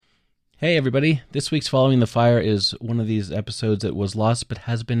Hey everybody, this week's Following the Fire is one of these episodes that was lost but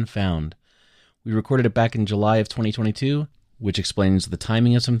has been found. We recorded it back in July of 2022, which explains the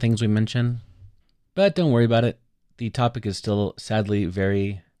timing of some things we mention. But don't worry about it, the topic is still sadly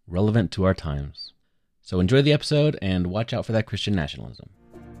very relevant to our times. So enjoy the episode and watch out for that Christian nationalism.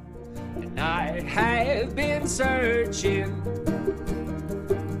 And I have been searching.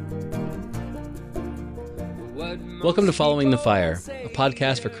 Welcome to Following the Fire, a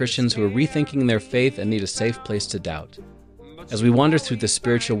podcast for Christians who are rethinking their faith and need a safe place to doubt. As we wander through the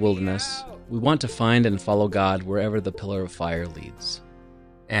spiritual wilderness, we want to find and follow God wherever the pillar of fire leads.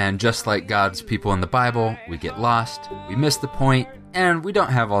 And just like God's people in the Bible, we get lost, we miss the point, and we don't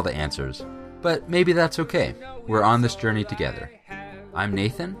have all the answers. But maybe that's okay. We're on this journey together. I'm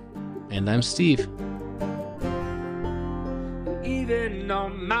Nathan. And I'm Steve. Even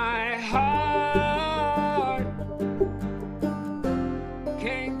on my heart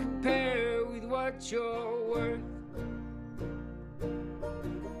can't compare with what you're worth.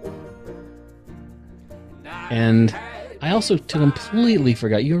 And I also completely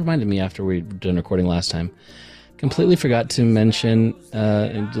forgot, you reminded me after we were done recording last time, completely forgot to mention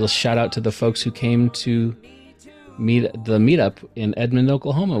a little shout out to the folks who came to the meetup in Edmond,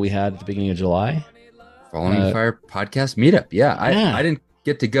 Oklahoma we had at the beginning of July. Following the Fire podcast meetup. Yeah, I didn't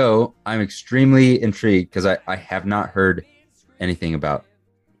get to go. I'm extremely intrigued because I have not heard anything about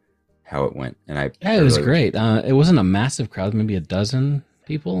how it went. And it was great. It wasn't a massive crowd, maybe a dozen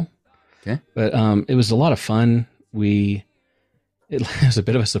people. Okay. But it was a lot of fun. It was a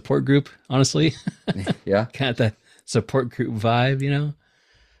bit of a support group, honestly. Yeah. Kind of that support group vibe, you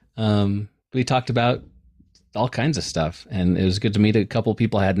know. We talked about all kinds of stuff, and it was good to meet a couple of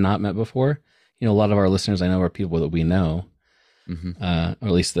people I had not met before. You know, a lot of our listeners I know are people that we know, or at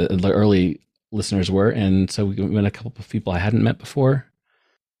least the early listeners were. And so we met a couple of people I hadn't met before.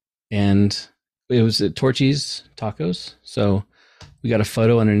 And it was at Torchy's Tacos. So we got a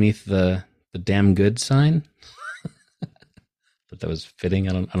photo underneath the damn good sign. But that was fitting.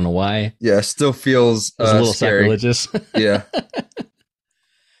 I don't know why. Yeah, it still feels a little scary. Sacrilegious. Yeah.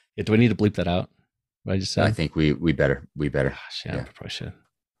 Yeah. Do I need to bleep that out? What I just said? I think we better. Gosh, yeah, I probably should.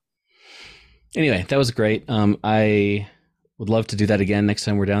 Anyway, that was great. I would love to do that again next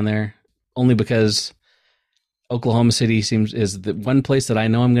time we're down there, only because Oklahoma City is the one place that I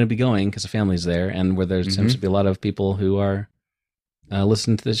know I'm going to be going because the family's there, and where there seems to be a lot of people who are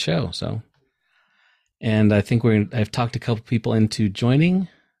listening to this show. So, and I think I've talked a couple people into joining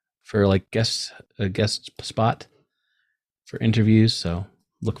for like a guest spot for interviews. So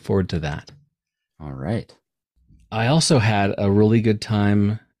look forward to that. All right. I also had a really good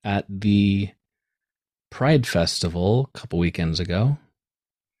time at the Pride Festival a couple weekends ago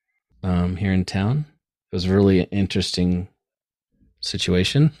here in town. It was a really interesting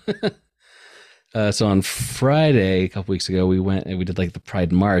situation. So on Friday, a couple weeks ago, we did like the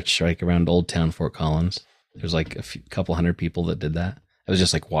Pride March, like around Old Town Fort Collins. There was like couple hundred people that did that. I was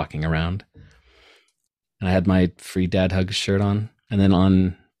just like walking around. And I had my Free Dad Hug shirt on. And then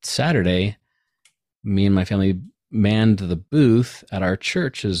on Saturday, me and my family manned the booth at our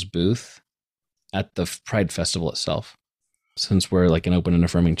church's booth at the Pride Festival itself, since we're like an open and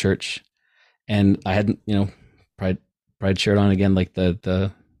affirming church. And I had, Pride shirt on again, like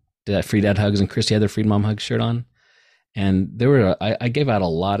the Free Dad Hugs, and Christy had the Free Mom Hug shirt on. And I gave out a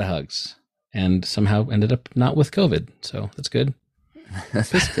lot of hugs, and somehow ended up not with COVID. So that's good.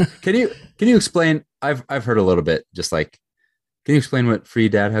 Can you explain? I've heard a little bit, just like, can you explain what Free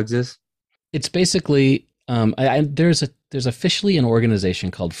Dad Hugs is? It's basically, there's officially an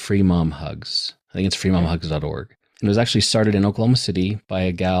organization called Free Mom Hugs. I think it's freemomhugs.org. And it was actually started in Oklahoma City by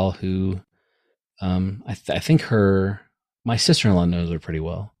a gal who, I think my sister-in-law knows her pretty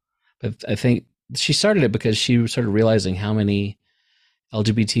well. But I think she started it because she started realizing how many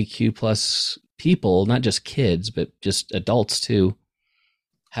LGBTQ plus people, not just kids, but just adults too,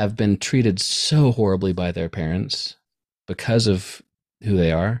 have been treated so horribly by their parents because of who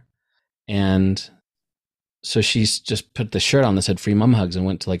they are. And so she's just put the shirt on that said Free Mom Hugs and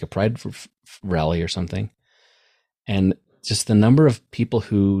went to like a Pride rally or something. And just the number of people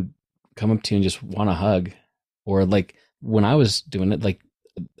who come up to you and just want a hug, or like when I was doing it, like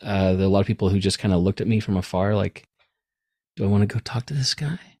there were a lot of people who just kind of looked at me from afar, like, do I want to go talk to this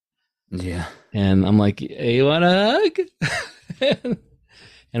guy? Yeah. And I'm like, hey, you want a hug?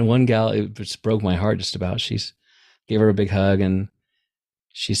 And one gal, it just broke my heart just about. Gave her a big hug, and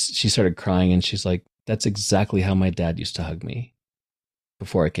she started crying, and she's like, that's exactly how my dad used to hug me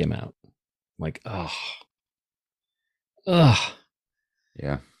before I came out. I'm like, oh.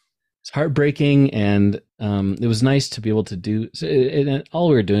 Yeah. it's heartbreaking, and it was nice to be able to do. All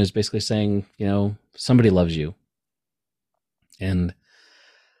we were doing is basically saying, somebody loves you, and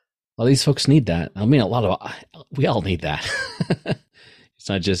well, these folks need that. I mean, we all need that. It's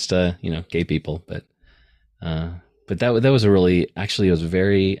not just gay people, but that was a really, actually, it was a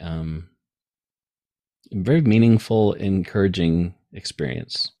very very meaningful, encouraging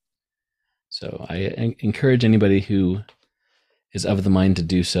experience. So I encourage anybody who is of the mind to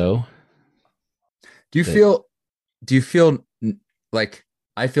do so. Do you feel like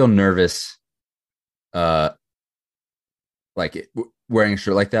I feel nervous, like wearing a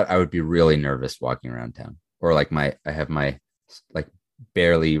shirt like that? I would be really nervous walking around town, or like I have my like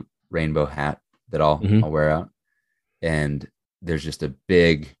barely rainbow hat that I'll wear out, and there's just a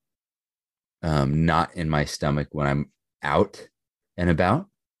big knot in my stomach when I'm out and about,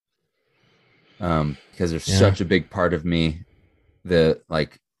 because there's such a big part of me, the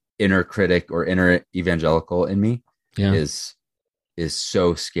like inner critic or inner evangelical in me is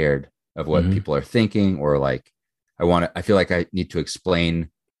so scared of what people are thinking, or like I feel like I need to explain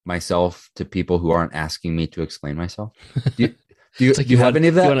myself to people who aren't asking me to explain myself. Do you have any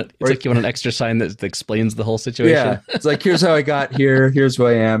of that? It's like you want an extra sign that explains the whole situation. Yeah, it's like, here's how I got here. Here's who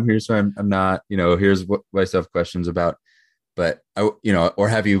I am. Here's who I'm not. Here's what I still have questions about. But or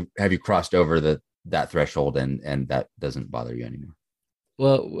have you crossed over that threshold and that doesn't bother you anymore?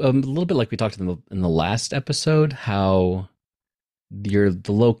 Well, a little bit like we talked in the last episode, how the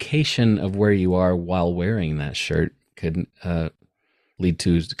location of where you are while wearing that shirt could lead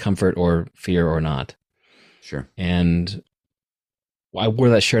to comfort or fear or not. Sure. And I wore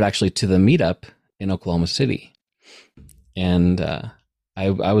that shirt actually to the meetup in Oklahoma City. And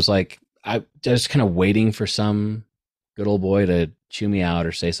I was like, I was kind of waiting for some good old boy to chew me out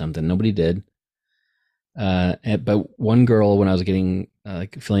or say something. Nobody did. But one girl, when I was getting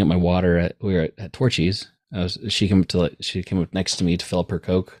filling up my water, we were at Torchy's. She came up next to me to fill up her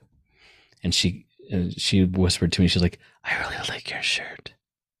Coke, and she whispered to me, she's like, "I really like your shirt."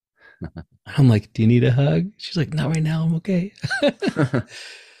 I'm like, "Do you need a hug?" She's like, "Not right now. I'm okay."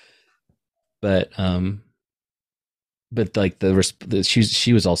 But like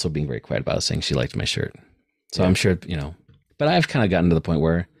she was also being very quiet about it, saying she liked my shirt. So I'm sure, but I've kind of gotten to the point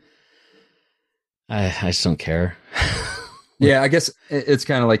where I just don't care. Yeah, I guess it's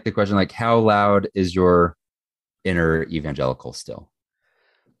kind of like the question, like, how loud is your inner evangelical still?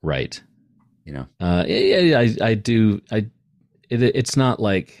 Right. Yeah, I do. It's not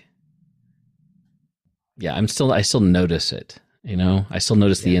like, I still notice it. I still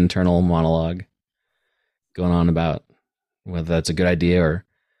notice the internal monologue going on about whether that's a good idea, or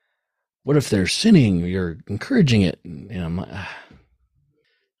what if they're sinning? You're encouraging it. I'm like,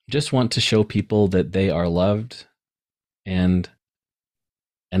 just want to show people that they are loved, and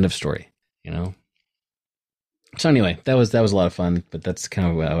end of story. So anyway, that was a lot of fun, but that's kind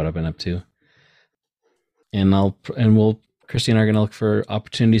of what I've been up to. And Christy and I are going to look for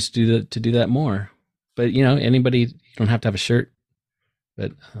opportunities to do that more. But anybody, you don't have to have a shirt,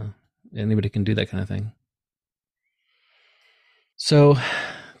 but anybody can do that kind of thing. So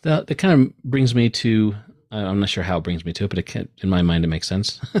that kind of brings me to, I'm not sure how it brings me to it, but in my mind, it makes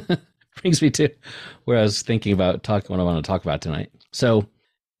sense. Brings me to where I was thinking about what I want to talk about tonight. So,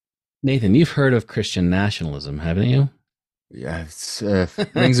 Nathan, you've heard of Christian nationalism, haven't you? Yeah,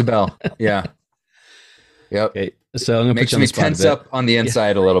 it rings a bell. Yeah. Yep. Okay, so I'm going to put you on the spot. Makes me tense up on the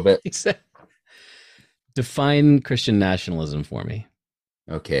inside a little bit. Exactly. Define Christian nationalism for me.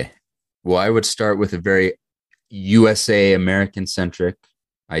 Okay. Well, I would start with a very USA American-centric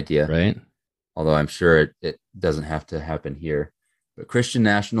idea. Right. Although I'm sure it doesn't have to happen here. But Christian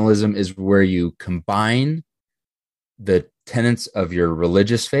nationalism is where you combine the tenets of your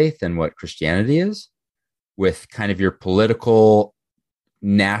religious faith and what Christianity is with kind of your political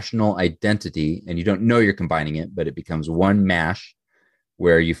national identity, and you don't know you're combining it, but it becomes one mash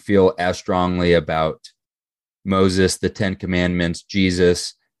where you feel as strongly about Moses, the Ten Commandments,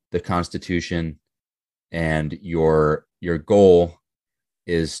 Jesus, the Constitution, and your goal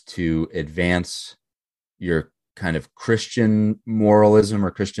is to advance your kind of Christian moralism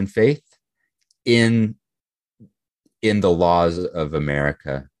or Christian faith in the laws of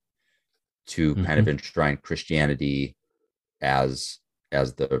America, to kind of enshrine Christianity as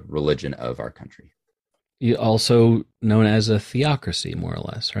the religion of our country. You also known as a theocracy, more or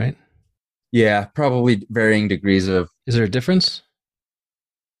less, right? Yeah, probably varying degrees of. Is there a difference?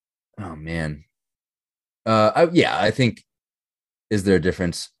 Oh man, I think. Is there a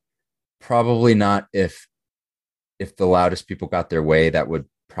difference? Probably not. If the loudest people got their way, that would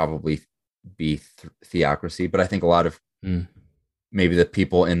probably be theocracy. But I think a lot of maybe the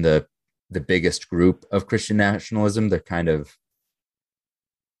people in the the biggest group of Christian nationalism. It's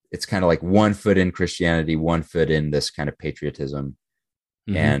kind of like one foot in Christianity, one foot in this kind of patriotism.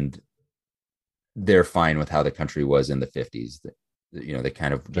 Mhm. And they're fine with how the country was in the 50s. They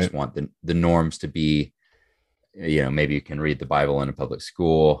kind of just Right. want the norms to be, maybe you can read the Bible in a public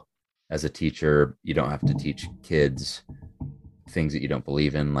school as a teacher. You don't have to teach kids things that you don't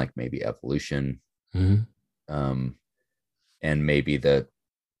believe in, like maybe evolution. Mhm. And maybe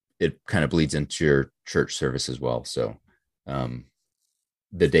it kind of bleeds into your church service as well. So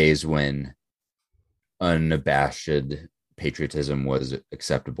the days when unabashed patriotism was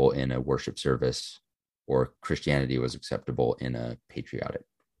acceptable in a worship service, or Christianity was acceptable in a patriotic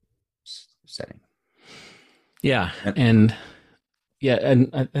setting. Yeah, And- and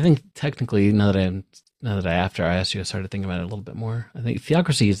I think technically, after I asked you, I started thinking about it a little bit more. I think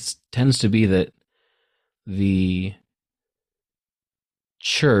theocracy tends to be that the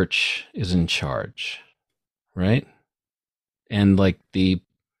church is in charge, right? And like the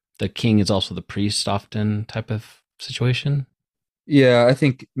king is also the priest, often type of situation. Yeah, I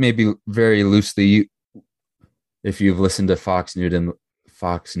think maybe very loosely, if you've listened to Fox News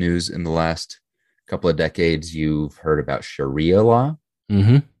in the last couple of decades, you've heard about Sharia law.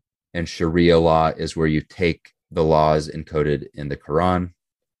 Mm-hmm. And Sharia law is where you take the laws encoded in the Quran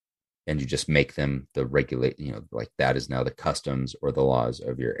and you just make them the regulate, like that is now the customs or the laws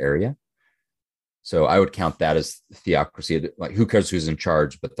of your area. So I would count that as theocracy. Like, who cares who's in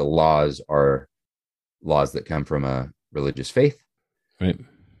charge, but the laws are laws that come from a religious faith. Right.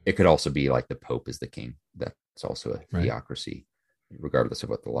 It could also be like the Pope is the king. That's also a Right. theocracy, regardless of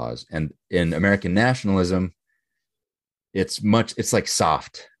what the law is. And in American nationalism, it's like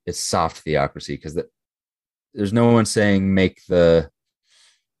soft. It's soft theocracy, because there's no one saying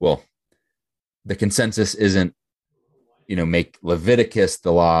the consensus isn't, make Leviticus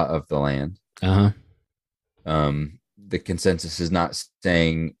the law of the land. Uh-huh. The consensus is not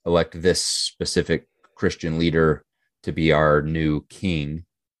saying elect this specific Christian leader to be our new king.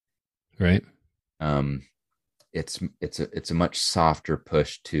 Right. It's a much softer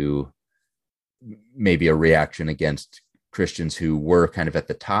push to maybe a reaction against Christians who were kind of at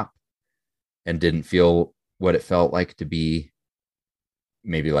the top and didn't feel what it felt like to be,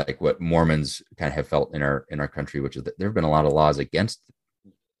 maybe like what Mormons kind of have felt in our country, which is that there have been a lot of laws against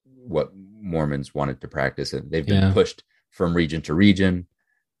what Mormons wanted to practice, and they've been pushed from region to region,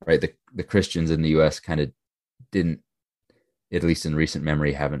 right? The Christians in the US kind of didn't, at least in recent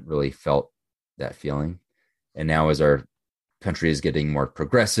memory, haven't really felt that feeling. And now, as our country is getting more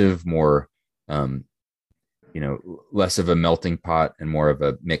progressive, more less of a melting pot and more of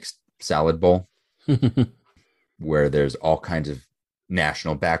a mixed salad bowl, where there's all kinds of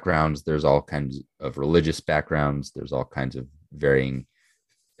national backgrounds, there's all kinds of religious backgrounds, there's all kinds of varying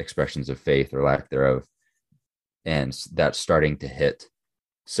expressions of faith or lack thereof. And that's starting to hit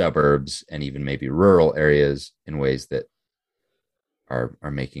suburbs and even maybe rural areas in ways that are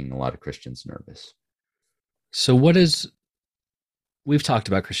making a lot of Christians nervous. So we've talked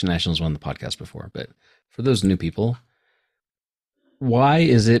about Christian nationalism on the podcast before, but for those new people, why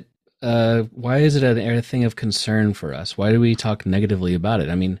is it a thing of concern for us? Why do we talk negatively about it?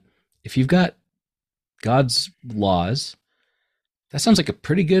 I mean, if you've got God's laws, that sounds like a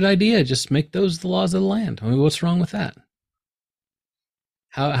pretty good idea. Just make those the laws of the land. I mean, what's wrong with that?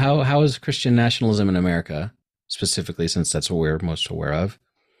 How is Christian nationalism in America, specifically, since that's what we're most aware of,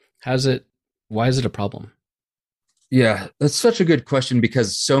 why is it a problem? Yeah, that's such a good question,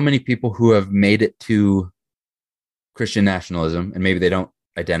 because so many people who have made it to Christian nationalism, and maybe they don't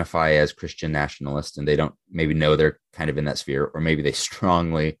identify as Christian nationalists, and they don't maybe know they're kind of in that sphere, or maybe they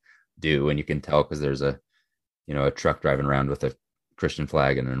strongly do, and you can tell because there's a truck driving around with a Christian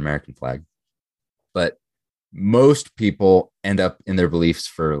flag and an American flag. But most people end up in their beliefs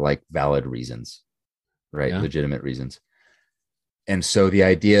for like valid reasons, right? Yeah. Legitimate reasons. And so the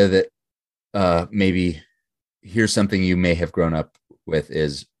idea that maybe here's something you may have grown up with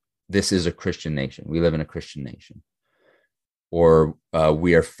is, this is a Christian nation. We live in a Christian nation. Or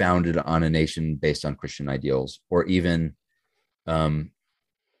we are founded on a nation based on Christian ideals. Or even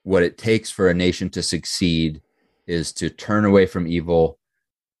what it takes for a nation to succeed is to turn away from evil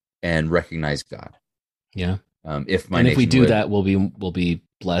and recognize God. Yeah. If we do that, we'll be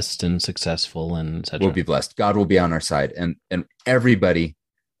blessed and successful, and etc. We'll be blessed. God will be on our side. And everybody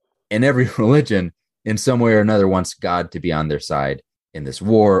in every religion, in some way or another, wants God to be on their side in this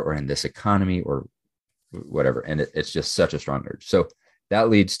war or in this economy or whatever. And it's just such a strong urge. So that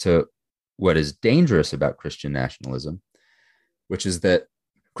leads to what is dangerous about Christian nationalism, which is that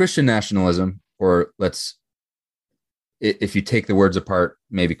Christian nationalism, or let's if you take the words apart,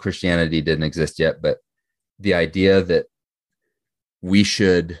 maybe Christianity didn't exist yet, but the idea that we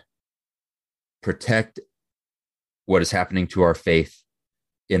should protect what is happening to our faith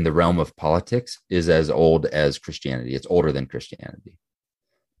in the realm of politics is as old as Christianity. It's older than Christianity.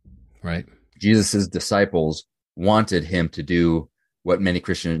 Right. Jesus's disciples wanted him to do what many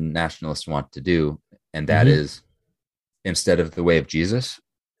Christian nationalists want to do, and that is, instead of the way of Jesus,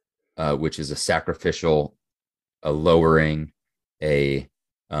 which is a sacrificial, a lowering, a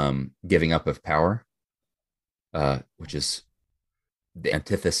giving up of power, which is the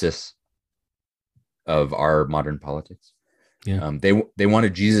antithesis of our modern politics. Yeah. They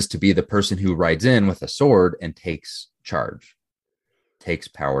wanted Jesus to be the person who rides in with a sword and takes charge, takes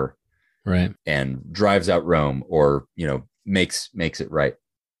power, right, and drives out Rome, or makes it right.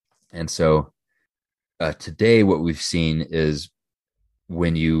 And so today, what we've seen is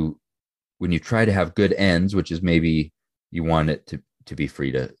when you try to have good ends, which is maybe you want it to be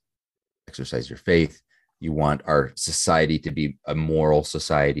free to exercise your faith. You want our society to be a moral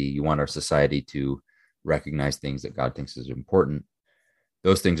society. You want our society to recognize things that God thinks is important.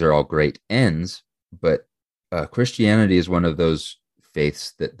 Those things are all great ends, but Christianity is one of those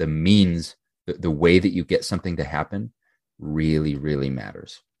faiths that the means, the way that you get something to happen, really, really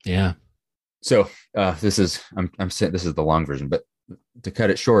matters. Yeah. So this is this is the long version, but to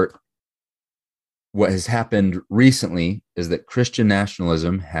cut it short, what has happened recently is that Christian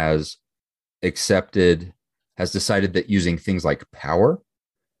nationalism has decided that using things like power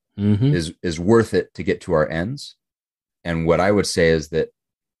is worth it to get to our ends. And what I would say is that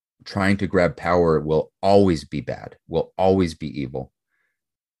trying to grab power will always be bad, will always be evil,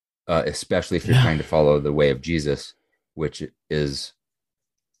 especially if you're trying to follow the way of Jesus, which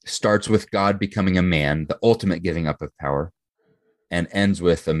starts with God becoming a man, the ultimate giving up of power, and ends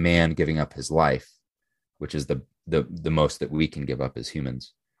with a man giving up his life, which is the most that we can give up as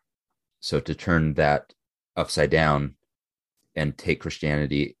humans. So to turn that upside down and take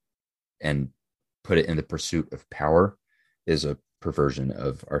Christianity and put it in the pursuit of power is a perversion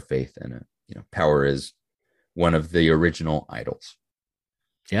of our faith. And power is one of the original idols.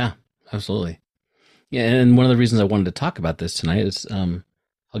 Yeah, absolutely. Yeah, and one of the reasons I wanted to talk about this tonight is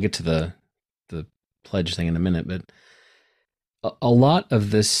I'll get to the pledge thing in a minute, but a lot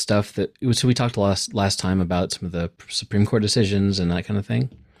of this stuff so we talked last time about some of the Supreme Court decisions and that kind of thing.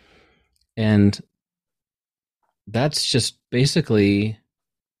 And that's just basically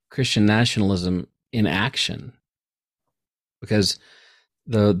Christian nationalism in action, because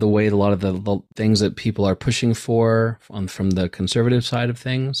the way a lot of the things that people are pushing for from the conservative side of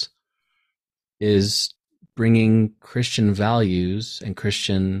things is bringing Christian values and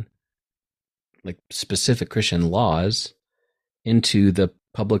Christian, like specific Christian laws, into the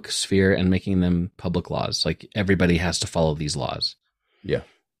public sphere and making them public laws. Like everybody has to follow these laws. Yeah.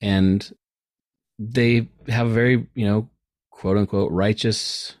 And they have a very, quote unquote,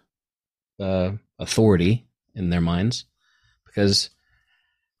 righteous authority in their minds, because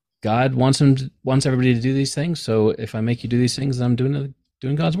God wants everybody to do these things. So if I make you do these things, I'm doing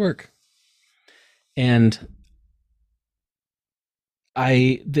God's work. And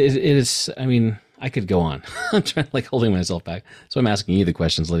I could go on. I'm trying, holding myself back. So I'm asking you the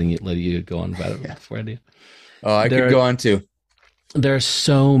questions, letting you go on about it before I do. Oh, I could go on too. There are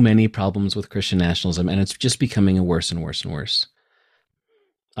so many problems with Christian nationalism, and it's just becoming worse and worse and worse.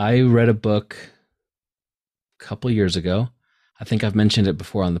 I read a book a couple years ago. I think I've mentioned it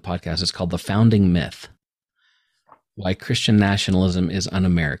before on the podcast. It's called The Founding Myth: Why Christian Nationalism is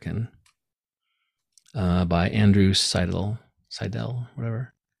Un-American, by Andrew Seidel,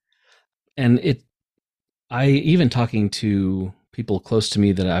 whatever. And even talking to people close to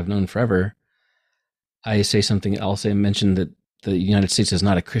me that I've known forever, I'll mention that the United States is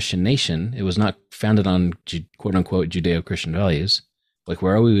not a Christian nation. It was not founded on quote unquote Judeo-Christian values, like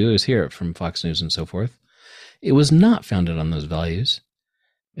where we always hear it from Fox News and so forth. It was not founded on those values.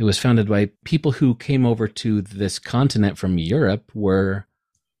 It was founded by people who came over to this continent from Europe, were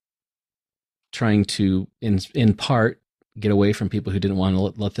trying to, in part, get away from people who didn't want to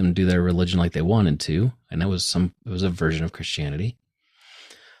let them do their religion like they wanted to. And it was a version of Christianity.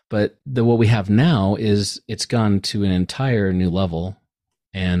 But what we have now is it's gone to an entire new level,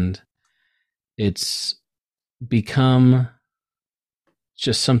 and it's become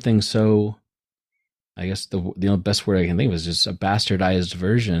just something so, I guess the best word I can think of is just a bastardized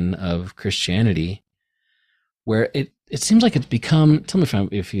version of Christianity, where it seems like it's become, tell me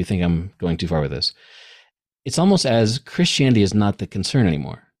if you think I'm going too far with this. It's almost as Christianity is not the concern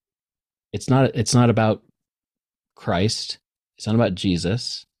anymore. It's not about Christ. It's not about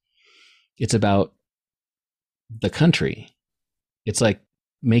Jesus. It's about the country. It's like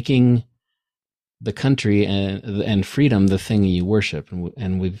making the country and freedom the thing you worship,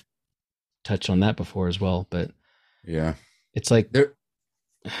 and we've touched on that before as well. But Yeah. it's like There,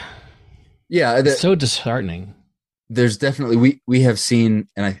 yeah, it's so disheartening. there's definitely we have seen,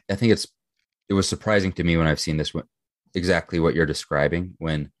 and I think it was surprising to me when I've seen this one, exactly what you're describing,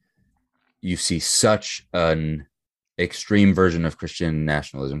 when you see such an extreme version of Christian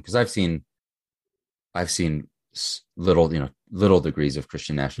nationalism. Because I've seen little degrees of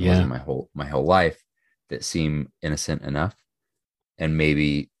Christian nationalism Yeah. my whole life that seem innocent enough, and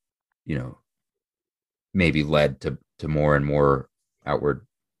maybe, you know, maybe led to more and more outward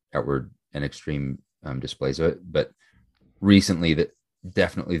and extreme displays of it. But recently, that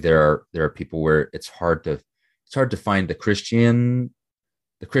definitely there are people where it's hard to find the Christian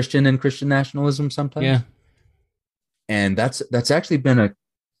in Christian nationalism sometimes. Yeah. And that's actually been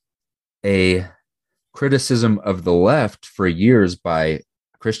a criticism of the left for years by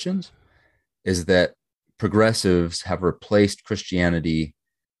Christians, is that progressives have replaced Christianity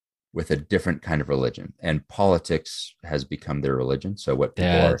with a different kind of religion, and politics has become their religion. So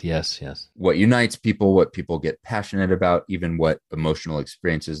Yes. what unites people, what people get passionate about, even what emotional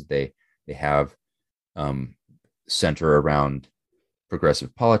experiences they have, um, center around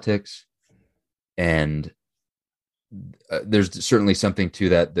progressive politics. And there's certainly something to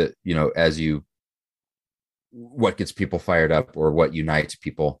that, as you, what gets people fired up or what unites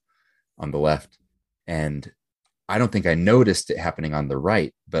people on the left. And I don't think I noticed it happening on the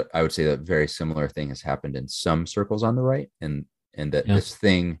right, but I would say that very similar thing has happened in some circles on the right. And that Yeah. this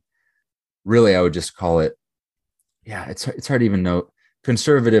thing, really, I would just call it, yeah, it's hard to even know.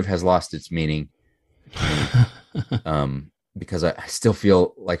 Conservative has lost its meaning to me, because I still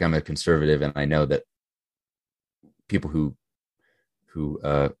feel like I'm a conservative, and I know that people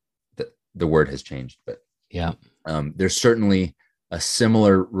the word has changed, but Yeah. there's certainly a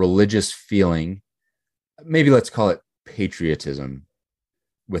similar religious feeling. Maybe let's call it patriotism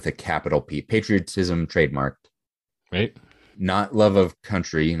with a capital P. Patriotism trademarked, Right. not love of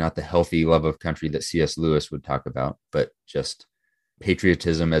country, not the healthy love of country that C.S. Lewis would talk about, but just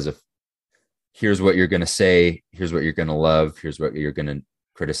patriotism as a, here's what you're going to say, here's what you're going to love, here's what you're going to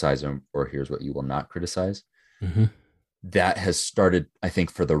criticize them, or here's what you will not criticize. Mm-hmm. That has started, I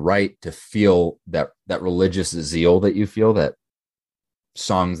think, for the right to feel that religious zeal that you feel, that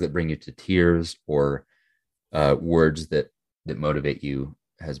songs that bring you to tears, or words that motivate you,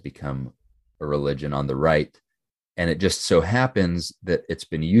 has become a religion on the right. And it just so happens that it's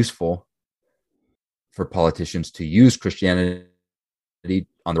been useful for politicians to use Christianity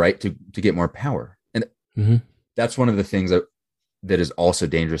on the right to get more power. And Mm-hmm. that's one of the things that is also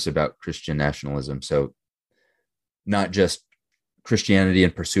dangerous about Christian nationalism. So not just Christianity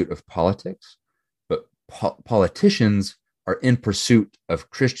in pursuit of politics, but politicians are in pursuit of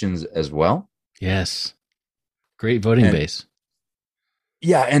Christians as well. Yes. Great voting And base.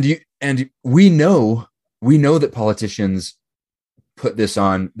 yeah, and we know that politicians put this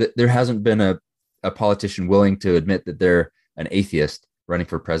on, that there hasn't been a politician willing to admit that they're an atheist running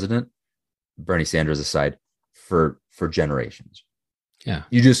for president, Bernie Sanders aside, for generations. Yeah.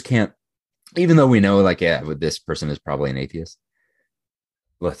 You just can't, even though we know, like, yeah, this person is probably an atheist.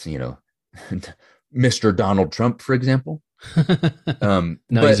 Let's, Mr. Donald Trump, for example. No,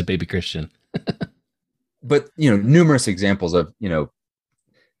 he's a baby Christian. But numerous examples of,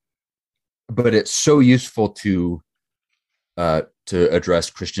 but it's so useful to address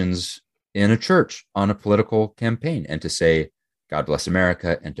Christians in a church on a political campaign, and to say God bless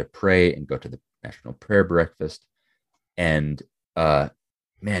America, and to pray and go to the national prayer breakfast. And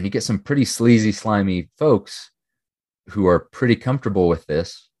man, you get some pretty sleazy, slimy folks who are pretty comfortable with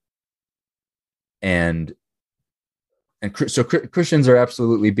this. And so Christians are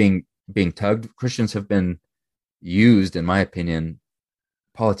absolutely being tugged. Christians have been used, in my opinion,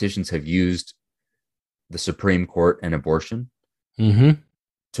 politicians have used the Supreme Court and abortion Mm-hmm.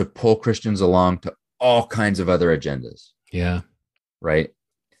 to pull Christians along to all kinds of other agendas. Yeah. Right.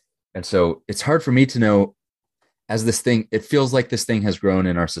 And so it's hard for me to know, as this thing, it feels like this thing has grown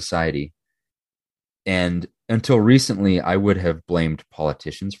in our society. And until recently, I would have blamed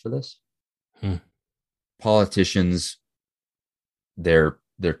politicians for this. Politicians, they're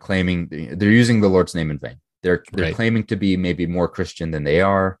claiming, they're using the Lord's name in vain. They're Right. claiming to be maybe more Christian than they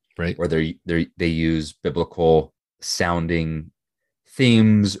are, Right. or they use biblical sounding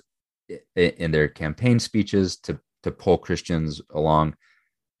themes in their campaign speeches to pull Christians along,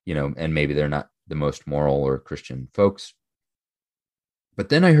 and maybe they're not the most moral or Christian folks. But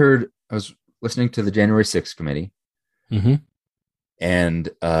then I was listening to the January 6th committee, Mm-hmm. and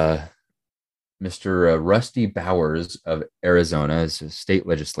Mr. Rusty Bowers of Arizona, is a state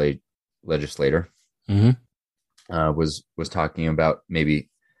legislator, Mm-hmm. was talking about maybe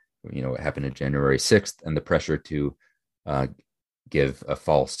what happened on January 6th and the pressure to give a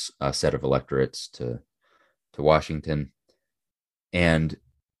false set of electorates to Washington. And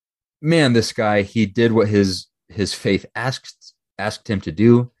man, this guy, he did what his faith asked him to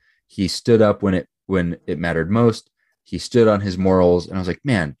do. He stood up when it mattered most. He stood on his morals, and I was like,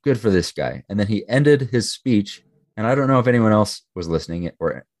 man, good for this guy. And then he ended his speech, and I don't know if anyone else was listening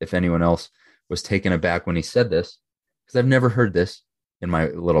or if anyone else was taken aback when he said this, because I've never heard this in my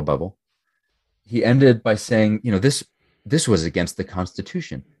little bubble. He ended by saying, this was against the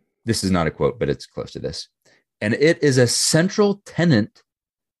Constitution. This is not a quote, but it's close to this. And it is a central tenet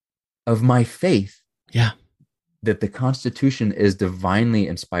of my faith. Yeah. That the Constitution is divinely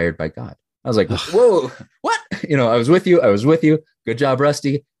inspired by God. I was like, whoa, what? I was with you. Good job,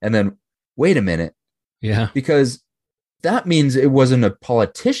 Rusty. And then, wait a minute. Yeah. Because that means it wasn't a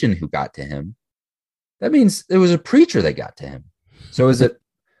politician who got to him. That means it was a preacher that got to him. So is it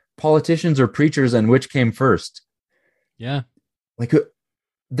politicians or preachers, and which came first? Yeah. Like,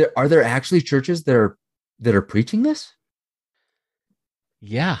 are there actually churches that are preaching this?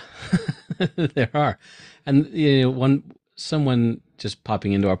 Yeah, there are. And someone just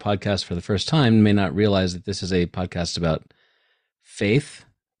popping into our podcast for the first time may not realize that this is a podcast about faith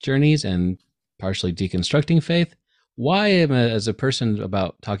journeys and partially deconstructing faith. Why am I, as a person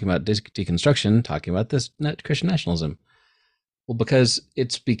talking about deconstruction, talking about this Christian nationalism? Well, because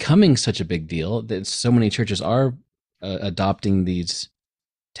it's becoming such a big deal that so many churches are adopting these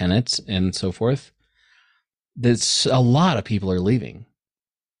tenets and so forth. That a lot of people are leaving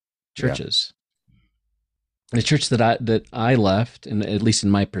churches. Yeah. The church that I left, and at least in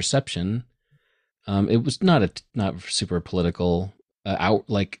my perception, it was not super political.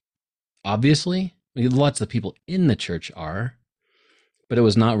 Obviously, lots of the people in the church are, but it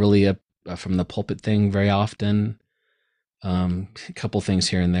was not really a from the pulpit thing very often. A couple things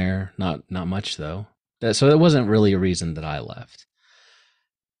here and there, not much though. So it wasn't really a reason that I left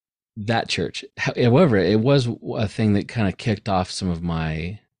that church. However, it was a thing that kind of kicked off some of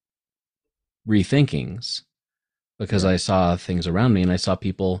my rethinkings, because I saw things around me, and I saw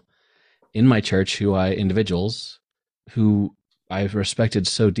people in my church individuals who I respected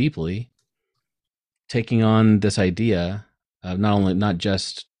so deeply, taking on this idea of not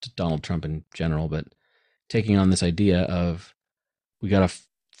just Donald Trump in general, but taking on this idea of we got to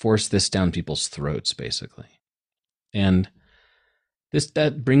force this down people's throats, basically. And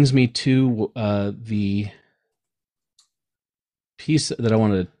that brings me to the piece that I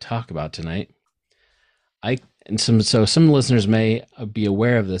wanted to talk about tonight. Some listeners may be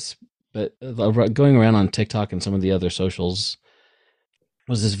aware of this, but going around on TikTok and some of the other socials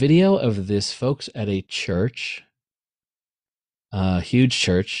was this video of this folks at a church, a huge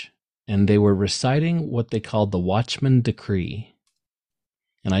church, and they were reciting what they called the Watchman Decree.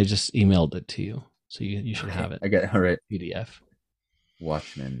 And I just emailed it to you, so you should have it. I got it. All right. PDF.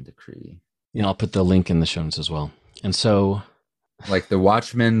 Watchman Decree. Yeah, I'll put the link in the show notes as well. And so, like the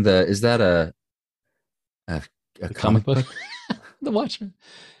Watchman, is that a comic book? The Watchman.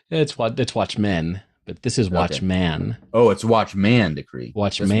 It's Watchmen, but this is Watchman. Oh, it's Watchman Decree.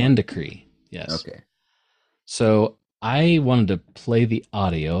 Watchman Decree. Yes. Okay. So I wanted to play the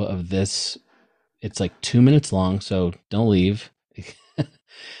audio of this. It's like 2 minutes long, so don't leave.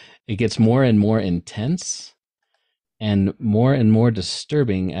 It gets more and more intense and more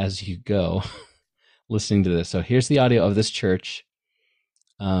disturbing as you go listening to this. So here's the audio of this church.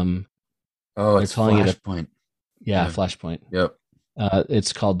 It's Flashpoint. Flashpoint. Yep.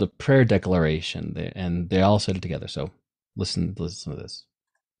 It's called the Prayer Declaration, and they all said it together. So listen to this.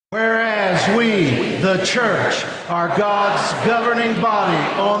 Whereas we, the church, are God's governing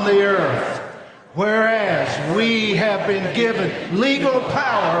body on the earth. Whereas we have been given legal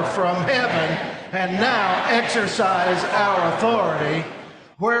power from heaven and now exercise our authority.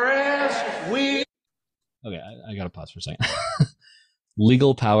 Whereas we... Okay, I got to pause for a second.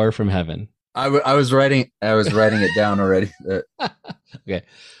 Legal power from heaven. I was writing it down already. Okay,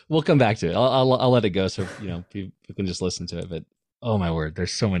 we'll come back to it. I'll let it go so people can just listen to it. But oh my word,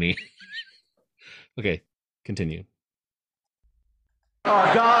 there's so many. Okay, continue.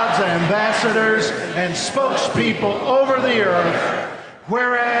 Are God's ambassadors and spokespeople over the earth,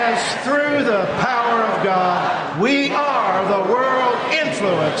 whereas through the power of God, we are the world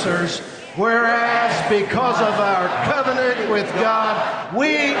influencers Whereas because of our covenant with God,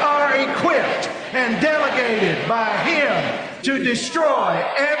 we are equipped and delegated by Him to destroy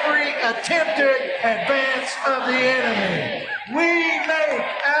every attempted advance of the enemy. We make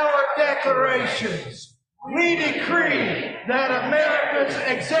our declarations. We decree that America's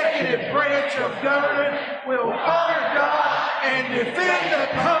executive branch of government will honor God and defend the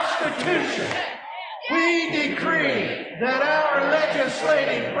Constitution. We decree that our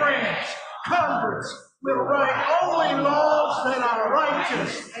legislative branch, Congress, will write only laws that are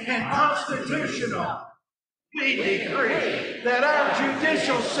righteous and constitutional. We decree that our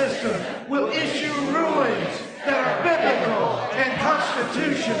judicial system will issue rulings that are biblical and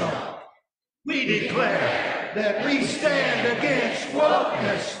constitutional. We declare that we stand against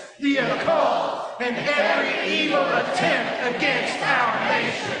wokeness, the occult, and every evil attempt against our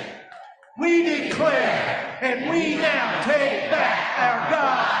nation. We declare and we now take back our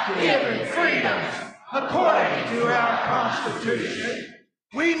God-given freedoms according to our Constitution.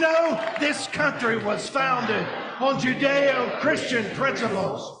 We know this country was founded on Judeo-Christian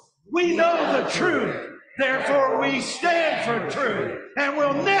principles. We know the truth. Therefore, we stand for truth and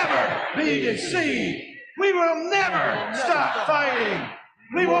will never be deceived. We will never stop fighting.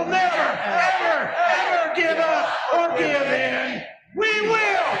 We will never, ever, ever give up or give in. We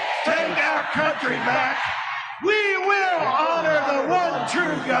will take our country back. We will honor the one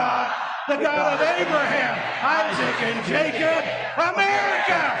true God, the God of Abraham, Isaac, and Jacob.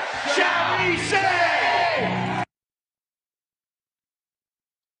 America, shall we say?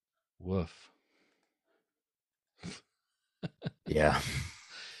 Woof. Yeah.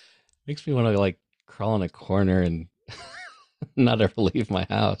 Makes me want to like crawl in a corner and not ever leave my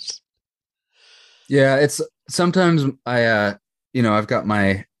house. Yeah, it's sometimes I've got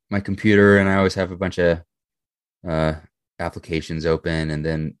my computer and I always have a bunch of applications open, and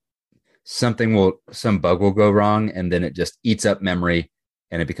then some bug will go wrong, and then it just eats up memory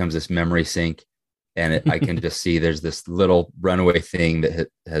and it becomes this memory sink, and I can just see there's this little runaway thing that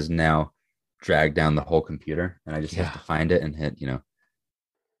has now dragged down the whole computer, and I just have to find it and hit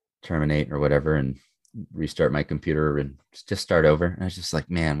terminate or whatever and restart my computer and just start over. And I was just like,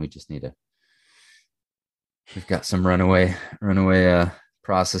 man, we've got some runaway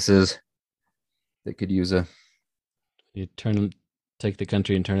processes that could use a take the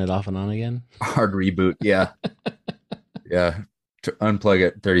country and turn it off and on again. Hard reboot. Yeah. Yeah. Unplug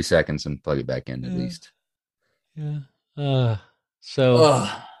it 30 seconds and plug it back in at least. Yeah. So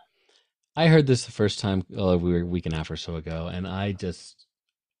I heard this the first time a week and a half or so ago, and I just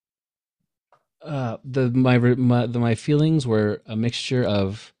my feelings were a mixture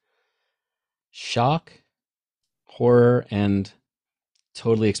of shock, horror, and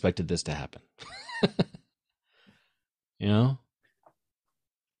totally expected this to happen. You know?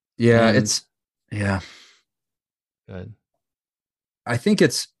 Yeah, Good. I think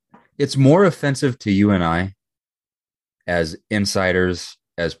it's more offensive to you and I as insiders,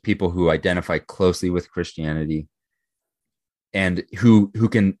 as people who identify closely with Christianity, and who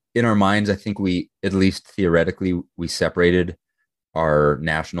can, in our minds, I think we, at least theoretically, we separated our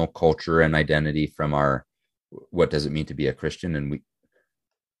national culture and identity from our, what does it mean to be a Christian? And we,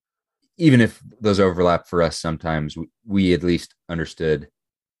 even if those overlap for us, sometimes we at least understood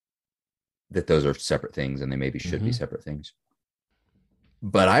that those are separate things and they maybe should be separate things.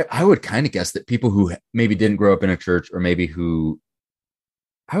 But I would kind of guess that people who maybe didn't grow up in a church, or maybe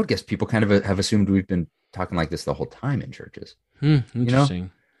I would guess people kind of have assumed we've been talking like this the whole time in churches.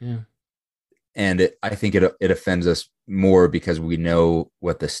 Interesting. Yeah. And I think it offends us more because we know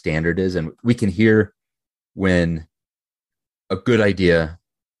what the standard is, and we can hear when a good idea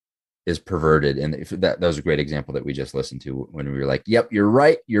is perverted. And if that was a great example that we just listened to, when we were like, yep, you're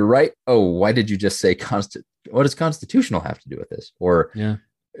right. Oh, why did you just say what does constitutional have to do with this? Or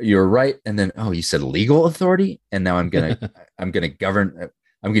you're right. And then, oh, you said legal authority. And now I'm going to govern.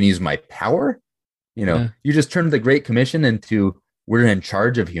 I'm going to use my power. You just turned the Great Commission into we're in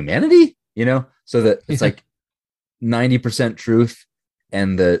charge of humanity, so that it's like 90% truth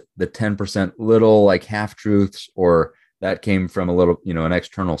and the 10% little like half truths, or that came from a little, an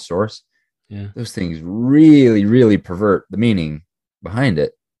external source. Yeah. Those things really, really pervert the meaning behind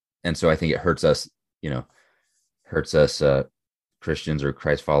it. And so I think it hurts us, Christians or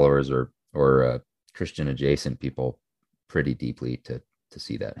Christ followers or Christian adjacent people pretty deeply to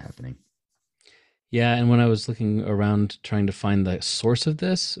see that happening. Yeah. And when I was looking around trying to find the source of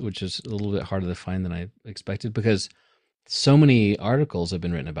this, which is a little bit harder to find than I expected, because so many articles have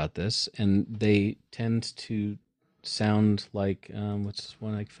been written about this, and they tend to sound like, what's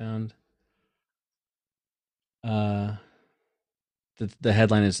one I found? The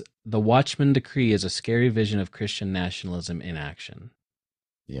headline is "The Watchman Decree is a scary vision of Christian nationalism in action."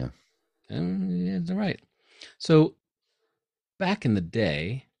 Yeah. And yeah, right. So back in the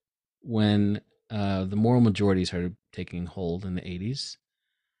day, when the moral majority started taking hold in the 80s,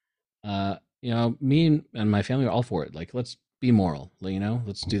 me and my family are all for it. Like, let's be moral,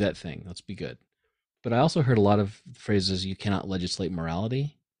 let's do that thing. Let's be good. But I also heard a lot of phrases, you cannot legislate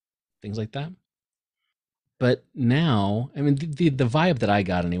morality, things like that. But now, I mean, the vibe that I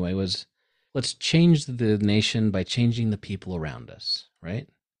got anyway was, let's change the nation by changing the people around us, right?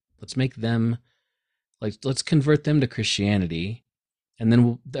 Let's make them, let's convert them to Christianity, and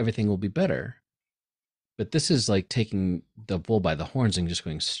then everything will be better. But this is like taking the bull by the horns and just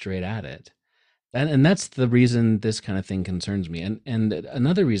going straight at it. And that's the reason this kind of thing concerns me. And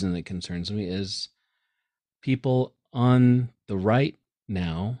another reason that concerns me is people on the right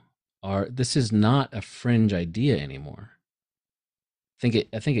now this is not a fringe idea anymore.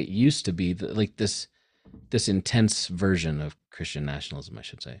 I think it used to be like this intense version of Christian nationalism, I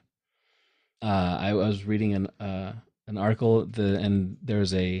should say. I was reading an article, and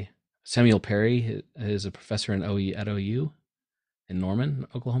there's a Samuel Perry is a professor at OU in Norman,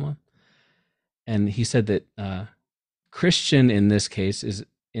 Oklahoma, and he said that Christian in this case is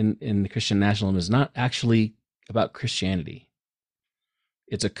in Christian nationalism is not actually about Christianity.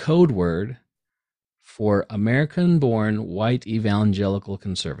 It's a code word for American-born white evangelical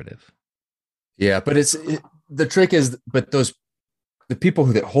conservative. Yeah, but the trick is, but the people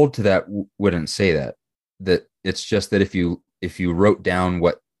that hold to that wouldn't say that. That it's just that if you wrote down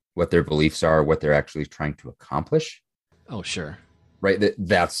what their beliefs are, what they're actually trying to accomplish. Oh, sure. Right.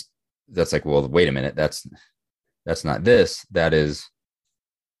 That's like, well, wait a minute. That's not this.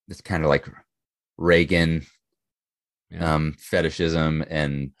 It's kind of like Reagan, fetishism,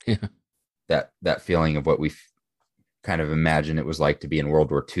 and that feeling of what we kind of imagine it was like to be in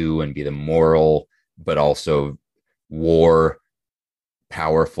World War II and be the moral, but also war,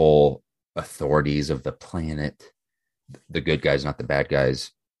 powerful authorities of the planet, the good guys, not the bad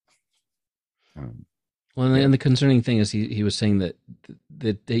guys. And the concerning thing is he was saying that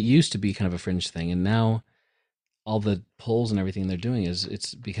it used to be kind of a fringe thing, and now all the polls and everything they're doing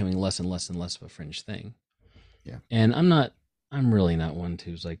it's becoming less and less and less of a fringe thing. Yeah. And I'm really not one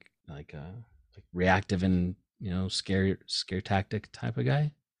who's like reactive and scare tactic type of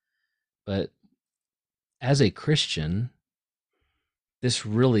guy. But as a Christian, this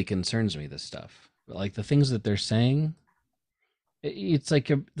really concerns me, this stuff. Like the things that they're saying, it's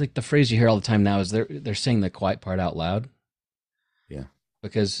like the phrase you hear all the time now is they're saying the quiet part out loud. Yeah.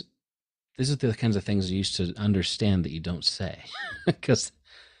 Because these are the kinds of things you used to understand that you don't say. Because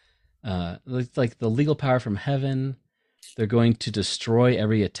it's like the legal power from heaven, they're going to destroy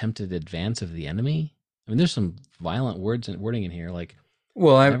every attempted advance of the enemy. I mean, there's some violent words and wording in here, like,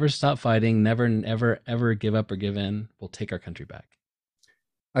 never stop fighting, never, ever give up or give in. We'll take our country back.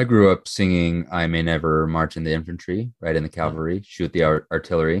 I grew up singing "I May Never March in the Infantry," right in the cavalry, shoot the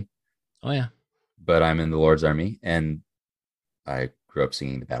artillery. Oh, yeah. But I'm in the Lord's Army, and I grew up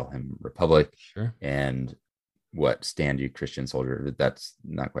singing the Battle Hymn Republic. Sure. And what stand you Christian soldier? That's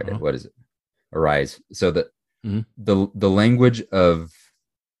not quite it. What is it? Arise. So the language of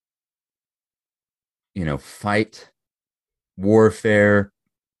fight, warfare,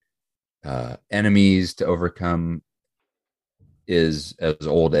 enemies to overcome is as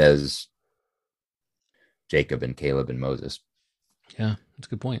old as Jacob and Caleb and Moses. Yeah, that's a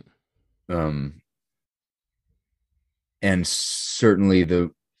good point. And certainly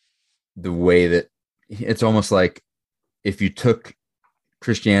the way that it's almost like if you took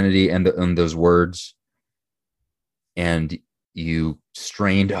Christianity and those words and you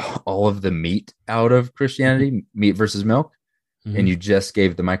strained all of the meat out of Christianity, meat versus milk, and you just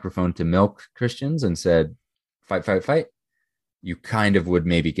gave the microphone to milk Christians and said, fight, fight, fight, you kind of would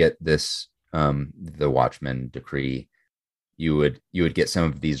maybe get this, the Watchman Decree. You would get some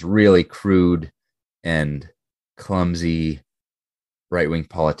of these really crude and clumsy right-wing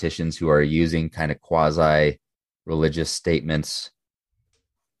politicians who are using kind of quasi-religious statements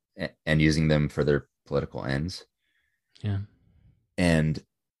and using them for their political ends. Yeah. And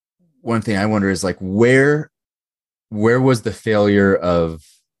one thing I wonder is like, where was the failure of,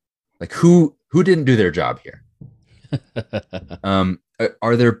 like, who didn't do their job here?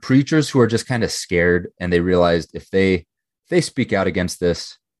 Are there preachers who are just kind of scared and they realized if they speak out against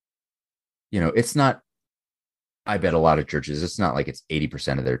this, it's not, I bet a lot of churches, it's not like it's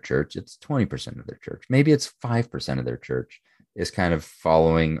 80% of their church. It's 20% of their church. Maybe it's 5% of their church is kind of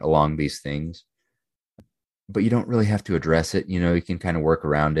following along these things, but you don't really have to address it. You can kind of work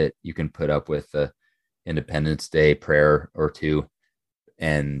around it. You can put up with the Independence Day prayer or two,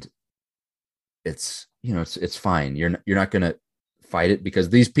 and it's, you know, it's fine. You're not going to fight it, because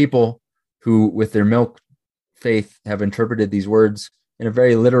these people who with their milk faith have interpreted these words in a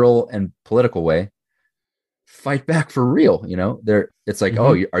very literal and political way fight back for real. You know, it's like,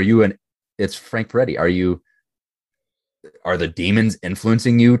 oh, are you it's Frank Peretti. Are the demons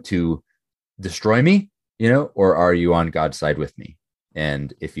influencing you to destroy me? You know, or are you on God's side with me?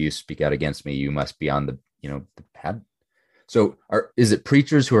 And if you speak out against me, you must be on the, you know, the bad. So is it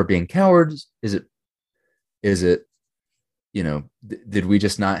preachers who are being cowards? Is it, you know, did we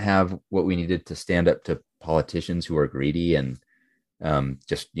just not have what we needed to stand up to politicians who are greedy and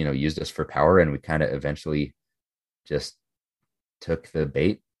just, you know, used us for power, and we kind of eventually just took the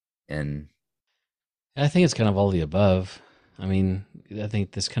bait? And I think it's kind of all the above. I mean, I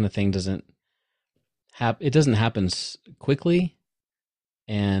think this kind of thing doesn't happen quickly,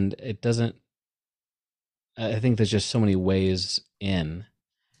 and it doesn't. I think there's just so many ways in.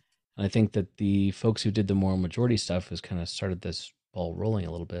 And I think that the folks who did the moral majority stuff has kind of started this ball rolling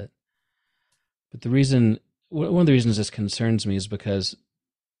a little bit. But one of the reasons this concerns me is because,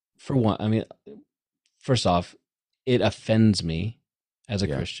 for one, I mean, first off, it offends me as a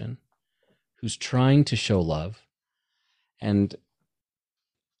Christian who's trying to show love. And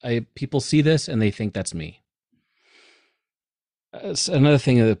people see this and they think that's me. Another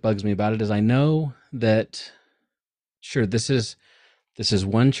thing that bugs me about it is I know that, sure, this is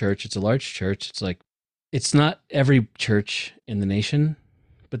one church. It's a large church. It's like, it's not every church in the nation,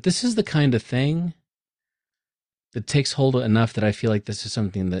 but this is the kind of thing that takes hold enough that I feel like this is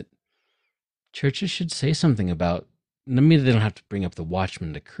something that churches should say something about. I mean, they don't have to bring up the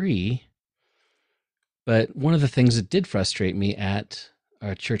Watchman Decree, but one of the things that did frustrate me at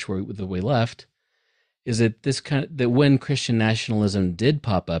our church where we left is that that when Christian nationalism did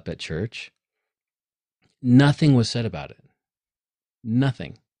pop up at church, nothing was said about it.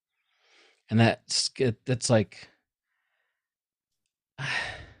 Nothing. And that's like,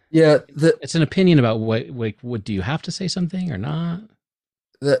 yeah, it's an opinion about what do you have to say something or not?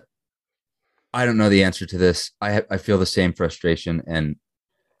 I don't know the answer to this. I feel the same frustration. And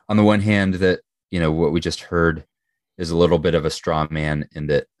on the one hand, that, you know, what we just heard is a little bit of a straw man in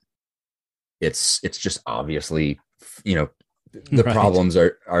that it's just obviously, you know, the Right. problems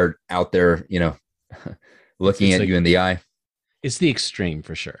are out there, you know, looking at you in the eye. It's the extreme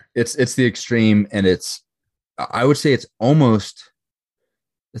for sure. It's the extreme, and I would say it's almost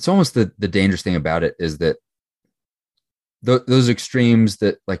the dangerous thing about it is that those extremes,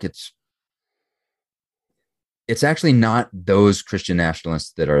 that like it's actually not those Christian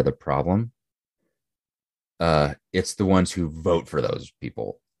nationalists that are the problem. It's the ones who vote for those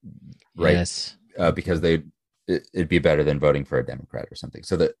people, right? Yes. Because it'd be better than voting for a Democrat or something.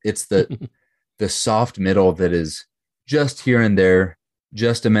 So that it's the the soft middle that is just here and there,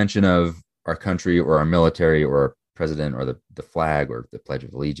 just a mention of our country or our military or our president or the flag or the Pledge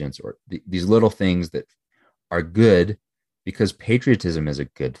of Allegiance, or these little things that are good because patriotism is a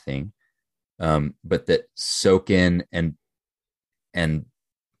good thing, but that soak in and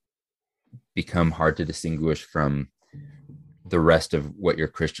become hard to distinguish from the rest of what your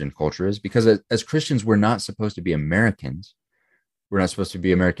Christian culture is. Because as Christians, we're not supposed to be Americans. We're not supposed to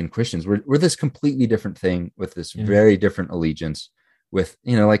be American Christians. We're this completely different thing with this very different allegiance with,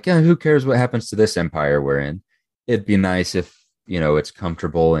 you know, like, who cares what happens to this empire we're in? It'd be nice if, you know, it's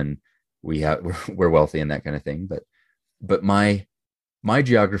comfortable and we're wealthy and that kind of thing. But my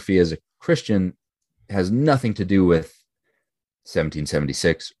geography as a Christian has nothing to do with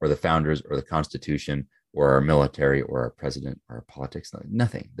 1776 or the founders or the Constitution or our military or our president or our politics.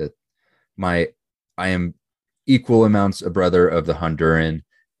 Nothing. I am equal amounts a brother of the Honduran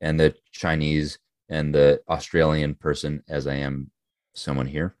and the Chinese and the Australian person as I am someone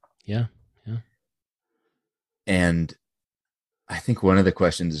here. Yeah. And I think one of the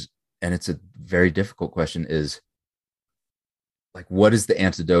questions, and it's a very difficult question, is like, what is the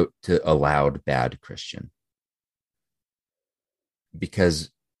antidote to a loud, bad Christian?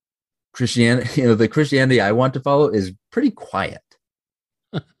 Because Christianity, you know, the Christianity I want to follow is pretty quiet.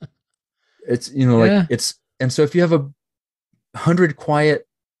 It's, you know, like and so if you have 100 quiet,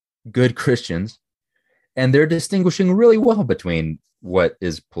 good Christians, and they're distinguishing really well between what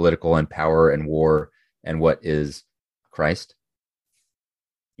is political and power and war and what is Christ,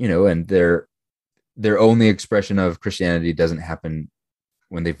 you know, and their only expression of Christianity doesn't happen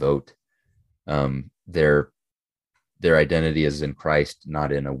when they vote. Their identity is in Christ,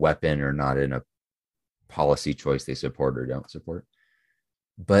 not in a weapon or not in a policy choice they support or don't support.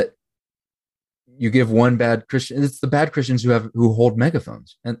 But you give one bad Christian, it's the bad Christians who hold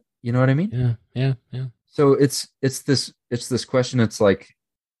megaphones, and you know what I mean? Yeah. So it's this question. It's like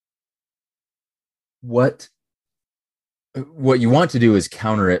what you want to do is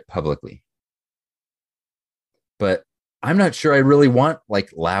counter it publicly, but I'm not sure I really want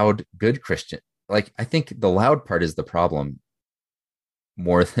like loud good Christian. Like I think the loud part is the problem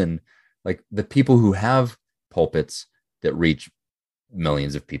more than like the people who have pulpits that reach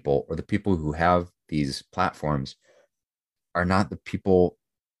millions of people, or the people who have these platforms are not the people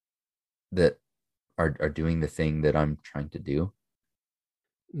that are doing the thing that I'm trying to do.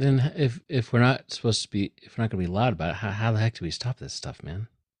 Then if we're not supposed to be, if we're not going to be loud about it, how the heck do we stop this stuff, man?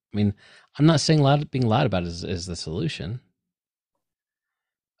 I mean, I'm not saying being loud about it is the solution.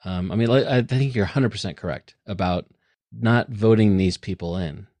 I mean, I think you're 100% correct about not voting these people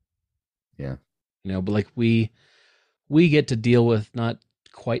in. Yeah. But like we get to deal with, not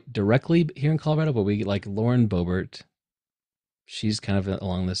quite directly here in Colorado, but we get like Lauren Boebert. She's kind of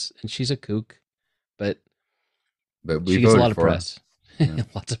along this, and she's a kook, but we she gets a lot of for her. press. Yeah.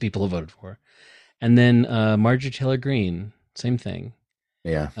 Lots of people have voted for her. And then Marjorie Taylor Greene, same thing.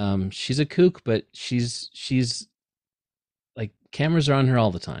 Yeah. She's a kook, but she's like, cameras are on her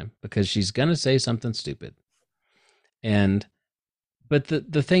all the time because she's gonna say something stupid. But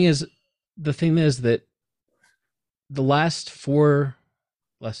the thing is that the last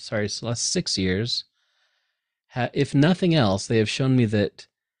 6 years, if nothing else, they have shown me that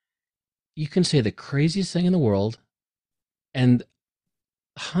you can say the craziest thing in the world, and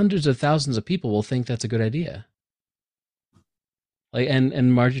hundreds of thousands of people will think that's a good idea. Like,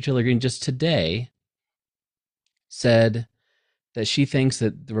 and Marjorie Taylor Greene just today said that she thinks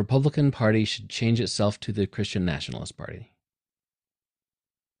that the Republican Party should change itself to the Christian Nationalist Party,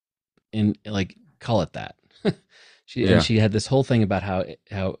 and like call it that. She had this whole thing about how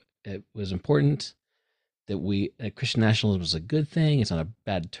it was important that Christian nationalism was a good thing. It's not a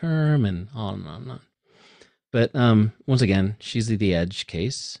bad term, and on and on and on. But once again, she's the edge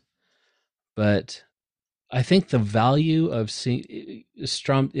case. But I think the value of seeing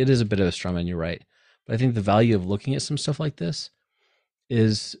it is a bit of a straw man, you're right. But I think the value of looking at some stuff like this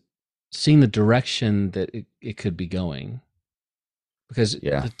is seeing the direction that it could be going. Because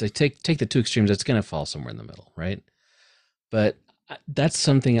they take the two extremes, it's going to fall somewhere in the middle, right? But that's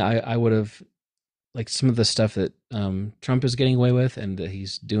something I would have, like some of the stuff that Trump is getting away with and that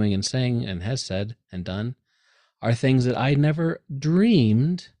he's doing and saying and has said and done are things that I never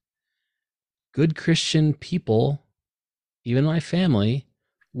dreamed good Christian people, even my family,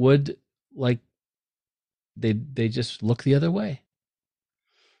 would like. They just look the other way.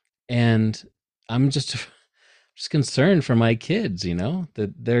 And I'm just concerned for my kids,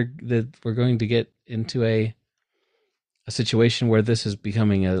 that we're going to get into a situation where this is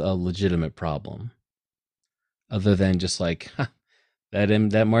becoming a legitimate problem, other than just like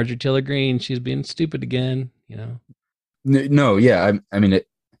that Marjorie Taylor Greene, she's being stupid again, No, yeah, I mean,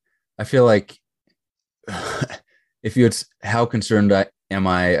 I feel like if it's how concerned am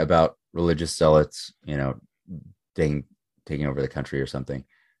I about religious zealots, taking over the country or something,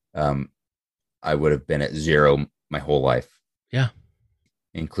 I would have been at zero my whole life. Yeah.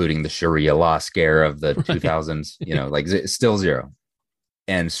 Including the Sharia law scare of the 2000s, like still zero.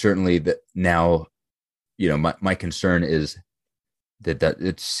 And certainly that now, my concern is that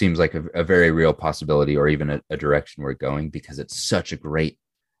it seems like a very real possibility, or even a direction we're going, because it's such a great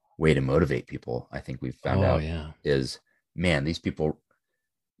way to motivate people. I think we've found out is, man, these people,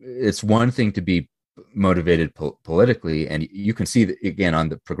 it's one thing to be motivated politically. And you can see that again on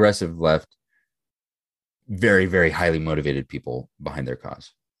the progressive left, very, very highly motivated people behind their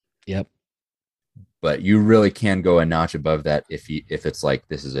cause. Yep. But you really can go a notch above that if it's like,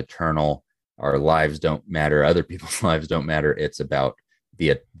 this is eternal, our lives don't matter, other people's lives don't matter. It's about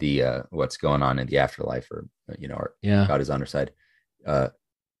the what's going on in the afterlife, or God is on our side.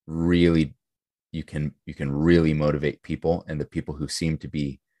 Really, you can really motivate people, and the people who seem to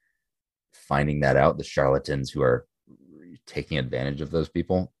be finding that out, the charlatans who are taking advantage of those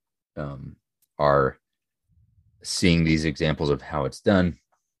people, are seeing these examples of how it's done.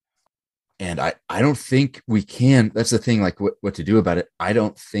 And I don't think we can, that's the thing, like what to do about it. I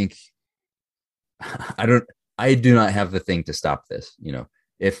do not have the thing to stop this.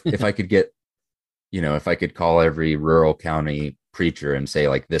 If I could get, if I could call every rural county preacher and say,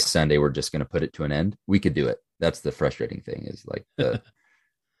 like, this Sunday, we're just going to put it to an end, we could do it. That's the frustrating thing, is like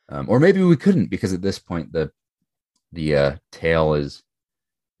or maybe we couldn't, because at this point, the tail is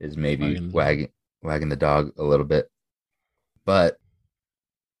maybe wagging the dog a little bit. But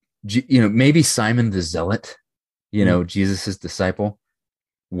maybe Simon the Zealot, Jesus's disciple,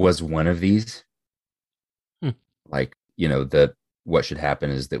 was one of these. Like, what should happen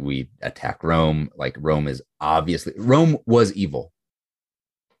is that we attack Rome. Like Rome was evil.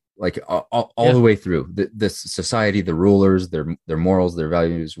 Like all Yeah. the way through the society, the rulers, their morals, their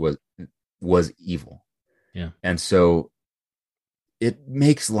values was evil. Yeah. And so it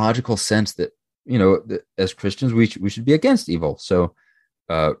makes logical sense that, you know, that as Christians, we should be against evil. So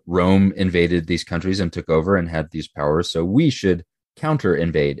Rome invaded these countries and took over and had these powers. So we should counter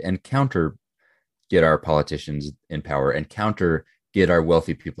invade and counter get our politicians in power and counter get our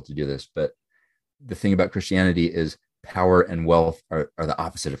wealthy people to do this. But the thing about Christianity is power and wealth are the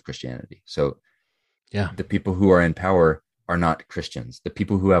opposite of Christianity. So Yeah. the people who are in power are not Christians. The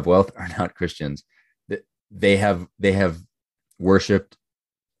people who have wealth are not Christians. They have worshipped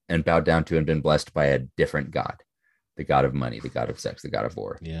and bowed down to and been blessed by a different God, the God of money, the God of sex, the God of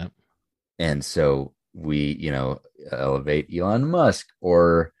war. Yeah. And so we, you know, elevate Elon Musk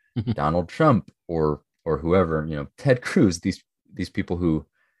or Donald Trump or whoever, you know, Ted Cruz, these people who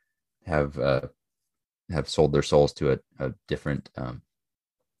have sold their souls to a different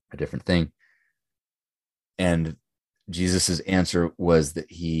thing. And Jesus's answer was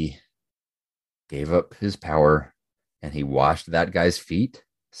that he gave up his power and he washed that guy's feet,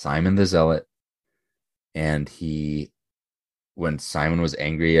 Simon the Zealot. And when Simon was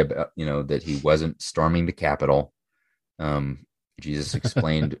angry about, you know, that he wasn't storming the Capitol, Jesus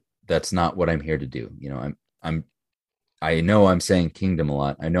explained, that's not what I'm here to do. You know, I know I'm saying kingdom a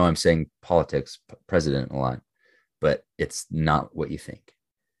lot. I know I'm saying politics, president a lot, but it's not what you think.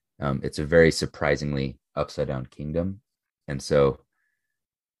 It's a very surprisingly upside down kingdom. And so,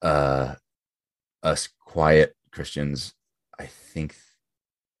 us quiet Christians, I think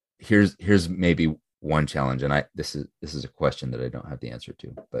here's maybe one challenge. And this is a question that I don't have the answer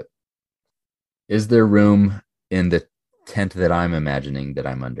to, but is there room in the tent that I'm imagining that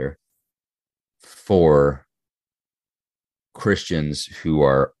I'm under for Christians who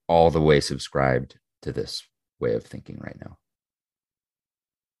are all the way subscribed to this way of thinking right now?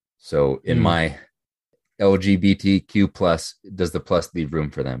 So in my LGBTQ plus, does the plus leave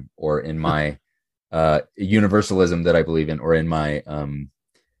room for them? Or in my universalism that I believe in, or in my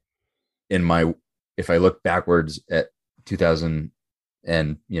if I look backwards at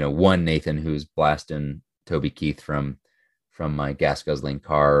 2001 Nathan, who's blasting Toby Keith from my gas guzzling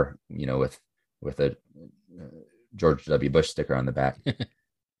car, you know, with a George W. Bush sticker on the back.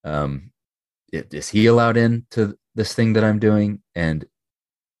 Is he allowed into this thing that I'm doing? And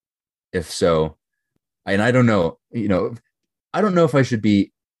if so, and I don't know, you know, I don't know if I should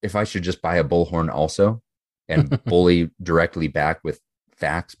just buy a bullhorn also and bully directly back with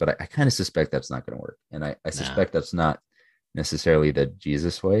facts, but I kind of suspect that's not going to work. And I suspect that's not necessarily the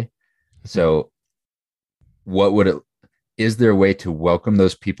Jesus way. So is there a way to welcome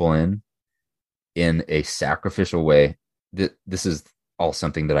those people in a sacrificial way? This is all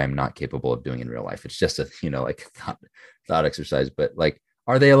something that I'm not capable of doing in real life. It's just a, you know, like thought exercise, but like,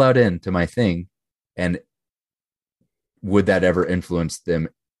 are they allowed into my thing? And would that ever influence them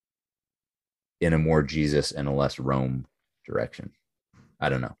in a more Jesus and a less Rome direction? I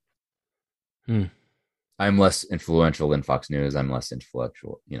don't know. I'm less influential than Fox News. I'm less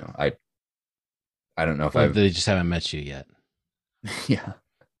influential. You know, I don't know if they just haven't met you yet. Yeah.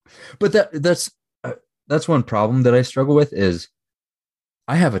 But that's one problem that I struggle with is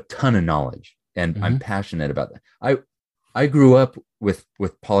I have a ton of knowledge and I'm passionate about that. I grew up with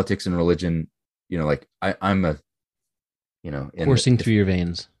politics and religion, you know, like I'm a, you know, coursing through your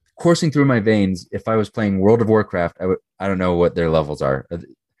veins. Coursing through my veins. If I was playing World of Warcraft, I don't know what their levels are.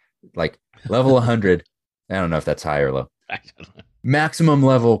 Like level 100. I don't know if that's high or low. Maximum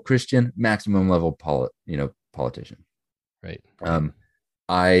level Christian, maximum level politician. Right.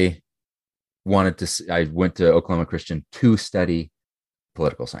 I went to Oklahoma Christian to study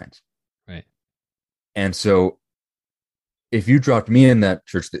political science. Right. And so if you dropped me in that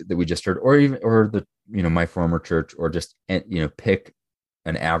church that we just heard, or the, you know, my former church, or just, you know, pick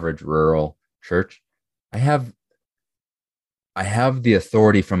an average rural church, I have the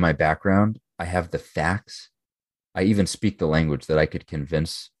authority from my background. I have the facts. I even speak the language that I could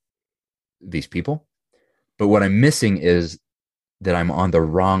convince these people. But what I'm missing is that I'm on the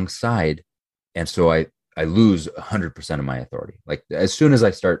wrong side. And so I lose 100% of my authority. Like as soon as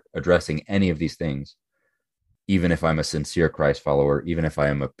I start addressing any of these things, even if I'm a sincere Christ follower, even if I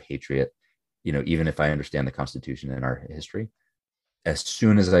am a patriot, you know, even if I understand the Constitution and our history, as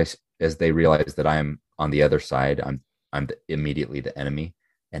soon as they realize that I'm on the other side, I'm immediately the enemy,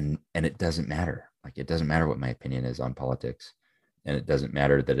 and it doesn't matter. Like it doesn't matter what my opinion is on politics, and it doesn't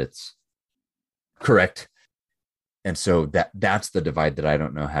matter that it's correct. And so that's the divide that I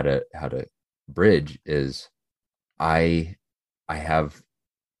don't know how to bridge. Is I I have,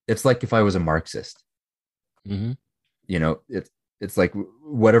 it's like if I was a Marxist, Hmm. you know, it's like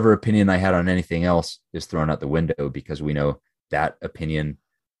whatever opinion I had on anything else is thrown out the window because we know that opinion,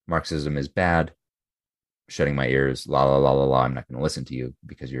 Marxism is bad, shutting my ears, la la la la la. I'm not going to listen to you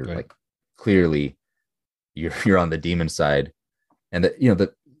because you're Right. like clearly you're on the demon side, and that, you know,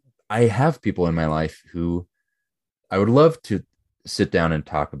 that I have people in my life who I would love to sit down and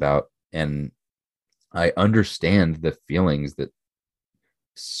talk about, and I understand the feelings that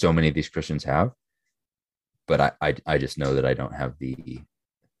so many of these Christians have, but I just know that I don't have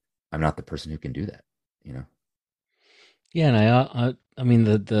I'm not the person who can do that, you know. Yeah, and I mean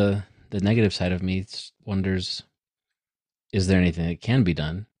the negative side of me wonders, is there anything that can be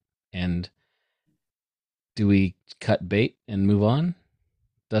done, and do we cut bait and move on,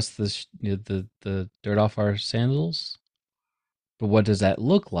 dust the dirt off our sandals? But what does that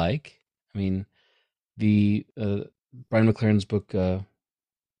look like? I mean, the Brian McLaren's book, "Do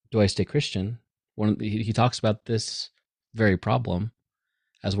I Stay Christian?" He talks about this very problem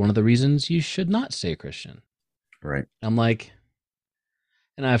as one of the reasons you should not stay a Christian. Right. I'm like,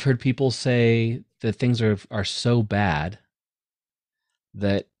 and I've heard people say that things are so bad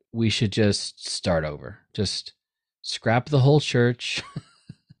that we should just start over, just scrap the whole church.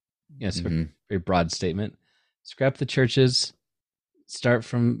 Yes, a Mm-hmm. very broad statement. Scrap the churches, start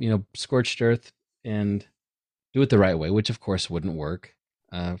from scorched earth, and do it the right way, which of course wouldn't work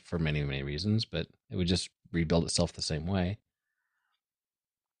for many reasons, but it would just rebuild itself the same way.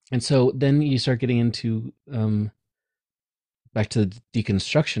 And so then you start getting into back to the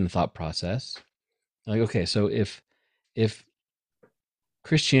deconstruction thought process. Like, okay, so if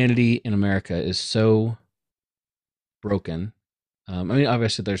Christianity in America is so broken, I mean,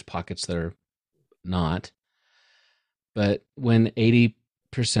 obviously there's pockets that are not, but when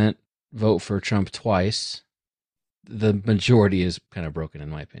 80% vote for Trump twice, the majority is kind of broken, in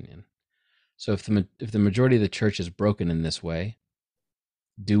my opinion. So if the majority of the church is broken in this way,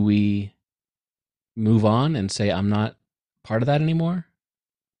 do we move on and say I'm not part of that anymore,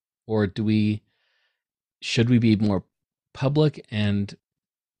 or should we be more public and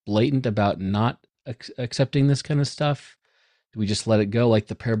blatant about not accepting this kind of stuff? Do we just let it go, like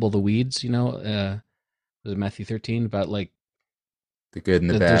the parable of the weeds? Was it Matthew 13 about like The good and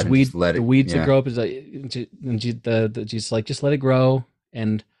the there's bad, and just weed, let the it. weeds that Yeah. grow up is like, and the Jesus like, just let it grow,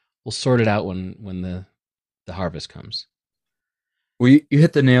 and we'll sort it out when the harvest comes. Well, you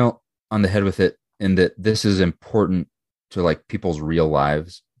hit the nail on the head with it, in that this is important to like people's real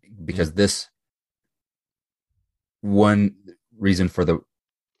lives, Yeah. because this one reason for the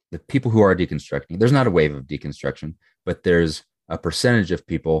people who are deconstructing, there's not a wave of deconstruction, but there's a percentage of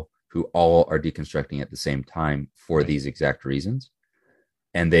people who all are deconstructing at the same time for Right. these exact reasons,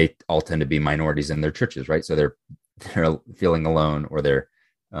 and they all tend to be minorities in their churches, right? So they're feeling alone, or they're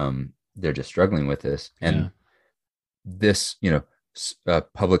just struggling with this, Yeah. and this, you know,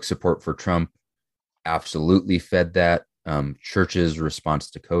 public support for Trump absolutely fed that. Churches' response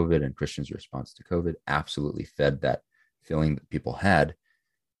to COVID and Christians' response to COVID absolutely fed that feeling that people had.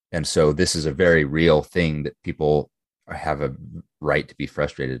 And so this is a very real thing that people have a right to be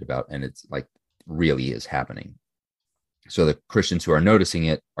frustrated about. And it's like really is happening. So the Christians who are noticing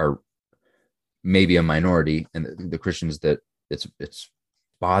it are maybe a minority, and the Christians that it's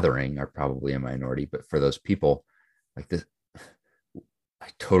bothering are probably a minority. But for those people like this, I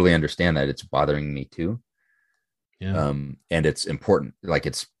totally understand that it's bothering me too. Yeah. And it's important. Like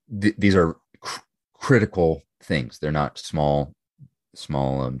these are critical things. They're not small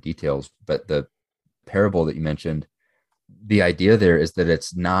details. But the parable that you mentioned, the idea there is that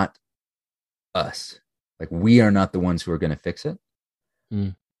it's not us. Like we are not the ones who are going to fix it.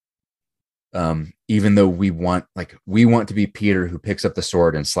 Mm. Even though we want to be Peter who picks up the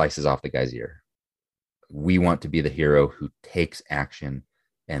sword and slices off the guy's ear. We want to be the hero who takes action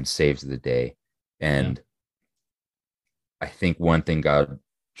and saves the day. And I think one thing God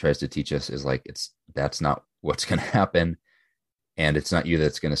tries to teach us is like, that's not what's going to happen. And it's not you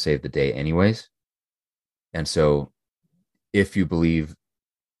that's going to save the day anyways. And so if you believe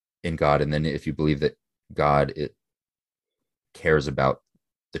in God, and then if you believe that God cares about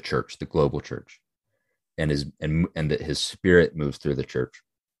the church, the global church, and that his spirit moves through the church,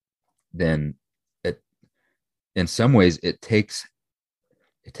 then in some ways it takes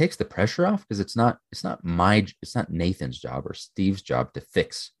the pressure off, because it's not Nathan's job or Steve's job to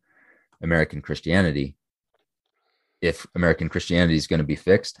fix American Christianity. If American Christianity is going to be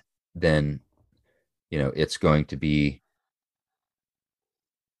fixed, then it's going to be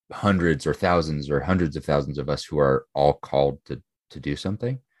hundreds or thousands or hundreds of thousands of us who are all called to do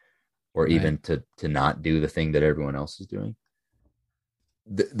something, or even to not do the thing that everyone else is doing.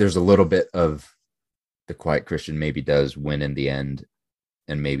 there's a little bit of the quiet Christian maybe does win in the end,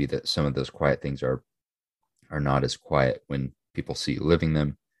 and maybe that some of those quiet things are not as quiet when people see you living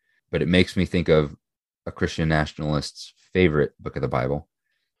them. But it makes me think of a Christian nationalist's favorite book of the Bible,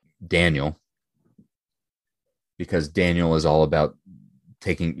 Daniel, because Daniel is all about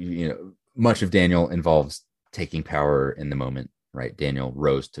taking, much of Daniel involves taking power in the moment, right? Daniel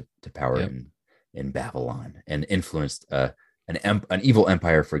rose to power in Babylon and influenced an evil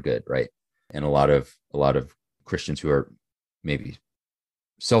empire for good, right? And a lot of Christians who are maybe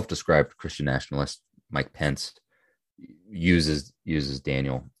self-described Christian nationalists, Mike Pence, uses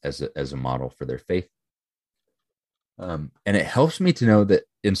Daniel as a model for their faith. And it helps me to know that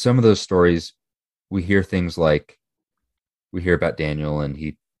in some of those stories, we hear things like, we hear about Daniel, and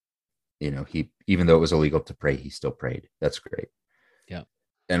he even though it was illegal to pray, he still prayed. That's great. Yeah.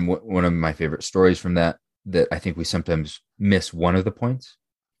 And one of my favorite stories from that I think we sometimes miss one of the points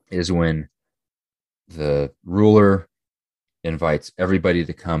is when the ruler invites everybody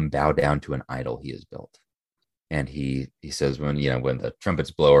to come bow down to an idol he has built. And he says, when the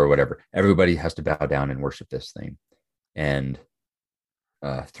trumpets blow or whatever, everybody has to bow down and worship this thing. And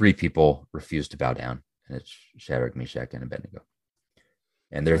 3 people refuse to bow down, and it's Shadrach, Meshach, and Abednego.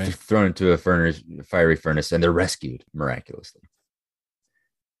 And they're thrown into a fiery furnace, and they're rescued miraculously.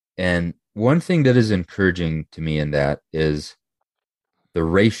 And one thing that is encouraging to me in that is the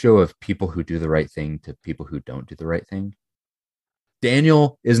ratio of people who do the right thing to people who don't do the right thing.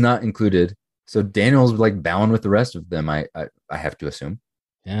 Daniel is not included. So Daniel's like bowing with the rest of them, I have to assume.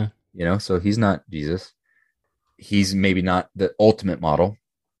 Yeah. So he's not Jesus. He's maybe not the ultimate model.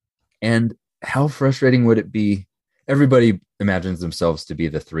 And how frustrating would it be? Everybody imagines themselves to be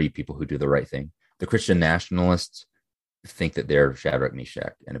the 3 people who do the right thing. The Christian nationalists think that they're Shadrach,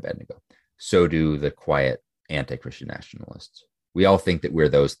 Meshach, and Abednego. So do the quiet anti-Christian nationalists. We all think that we're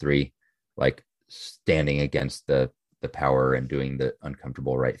those 3, like standing against the power and doing the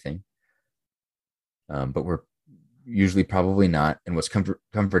uncomfortable right thing. But we're usually probably not. And what's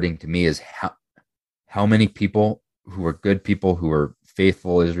comforting to me is how many people who were good people, who were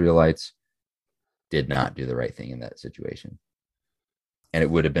faithful Israelites, did not do the right thing in that situation. And it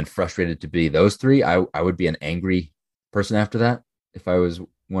would have been frustrated to be those 3. I would be an angry person after that. If I was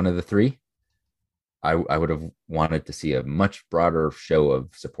one of the 3, I would have wanted to see a much broader show of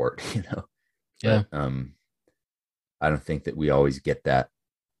support, Yeah. But, I don't think that we always get to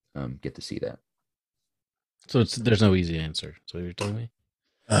see that. So there's no easy answer. So you're telling me?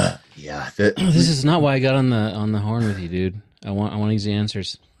 Yeah. This is not why I got on the horn with you, dude. I want easy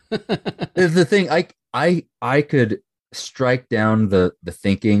answers. The thing, I could strike down the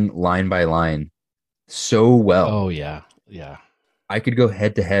thinking line by line so well. Oh yeah. I could go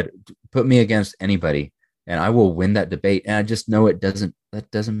head to head, put me against anybody, and I will win that debate. And I just know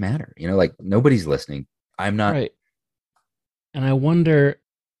that doesn't matter. Like nobody's listening. I'm not. Right. And I wonder,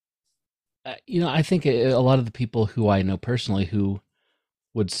 I think a lot of the people who I know personally who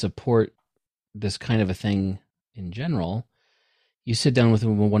would support this kind of a thing in general, you sit down with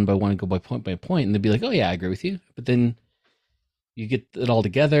them one by one and go by point, and they'd be like, oh yeah, I agree with you. But then you get it all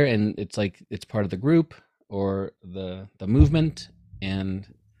together and it's like, it's part of the group or the movement, and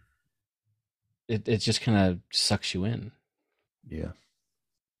it just kind of sucks you in. Yeah.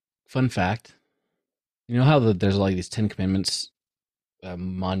 Fun fact. You know how there's like these 10 Commandments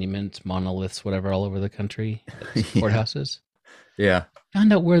monuments, monoliths, whatever, all over the country, courthouses? Yeah.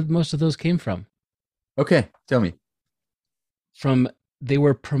 Found out where most of those came from. Okay, tell me. They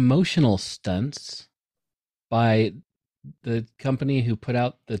were promotional stunts by the company who put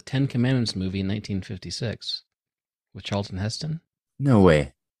out the 10 Commandments movie in 1956 with Charlton Heston. No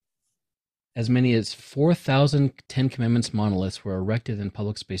way. As many as 4,000 Ten Commandments monoliths were erected in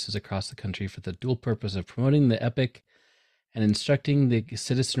public spaces across the country for the dual purpose of promoting the epic and instructing the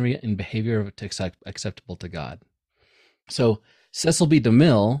citizenry in behavior acceptable to God. So Cecil B.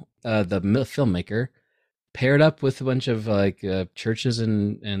 DeMille, the filmmaker, paired up with a bunch of churches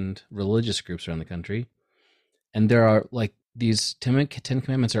and religious groups around the country, and there are like these 10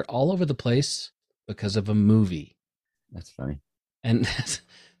 Commandments are all over the place because of a movie. That's funny. And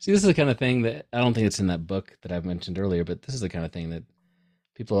see, this is the kind of thing that I don't think it's in that book that I've mentioned earlier, but this is the kind of thing that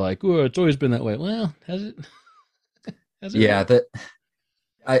people are like, "Oh, it's always been that way." Well, has it? Yeah,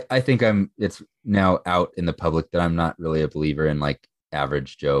 I think it's now out in the public that I'm not really a believer in like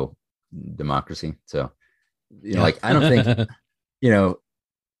average Joe democracy. So, like I don't think,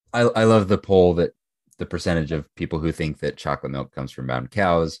 I love the poll that the percentage of people who think that chocolate milk comes from mountain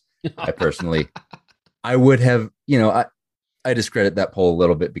cows. I personally, I would have, I discredit that poll a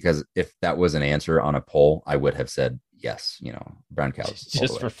little bit because if that was an answer on a poll, I would have said yes, brown cows all the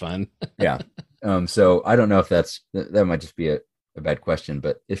Just way. for fun. Yeah. So I don't know if that might just be a bad question,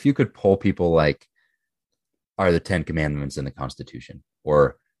 but if you could poll people like, are the 10 commandments in the Constitution,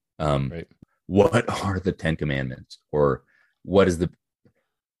 or Right. what are the 10 commandments, or what is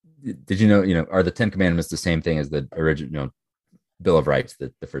did you know, are the 10 commandments the same thing as the original Bill of Rights,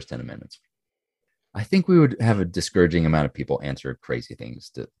 the first 10 amendments? I think we would have a discouraging amount of people answer crazy things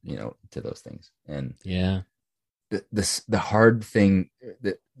to those things. And Yeah. the hard thing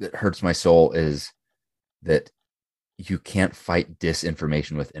that hurts my soul is that you can't fight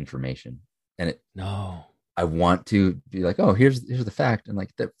disinformation with information. And No. I want to be like, oh, here's the fact. And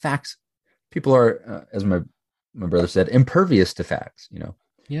like the facts, people are, as my brother said, impervious to facts,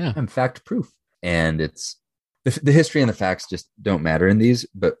 Yeah. I'm fact proof. And it's the history and the facts just don't matter in these,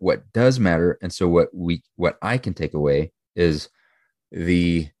 but what does matter. And so what I can take away is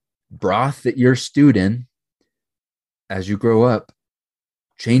the broth that you're stewed in as you grow up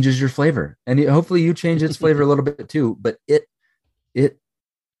changes your flavor, and hopefully you change its flavor a little bit too, but it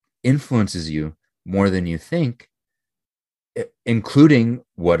influences you more than you think, including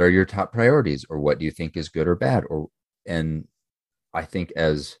what are your top priorities, or what do you think is good or bad, and I think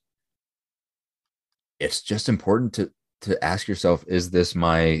it's just important to ask yourself, is this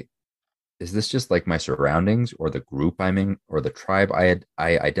just like my surroundings, or the group I'm in, or the tribe I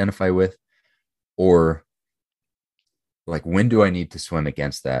identify with, or like, when do I need to swim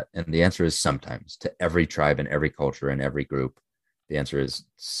against that? And the answer is sometimes. To every tribe and every culture and every group, the answer is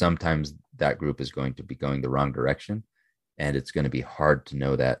sometimes that group is going to be going the wrong direction. And it's going to be hard to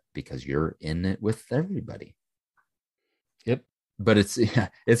know that because you're in it with everybody. Yep. But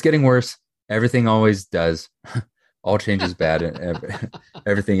it's getting worse. Everything always does. All change is bad, and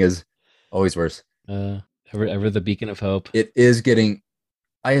everything is always worse. Ever the beacon of hope. It is getting.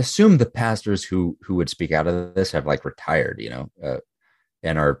 I assume the pastors who would speak out of this have like retired,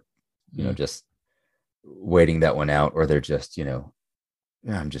 and are, just waiting that one out, or they're just,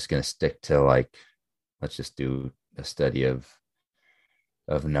 I'm just going to stick to like, let's just do a study of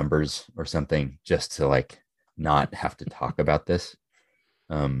numbers or something, just to like not have to talk about this.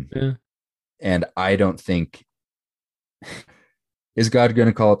 Yeah. And I don't think, is God going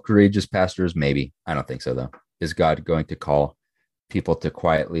to call up courageous pastors? Maybe. I don't think so though. Is God going to call people to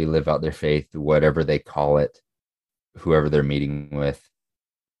quietly live out their faith, whatever they call it, whoever they're meeting with?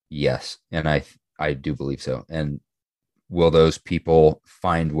 Yes. And I do believe so. And will those people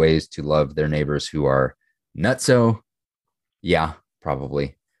find ways to love their neighbors who are nutso? Yeah,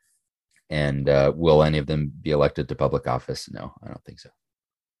 probably. And will any of them be elected to public office? No, I don't think so.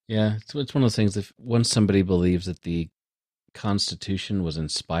 Yeah, it's one of those things. If once somebody believes that the Constitution was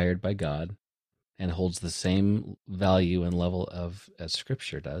inspired by God and holds the same value and level as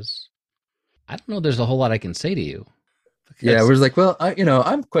Scripture does, I don't know. There's a whole lot I can say to you. Yeah, we're like, well,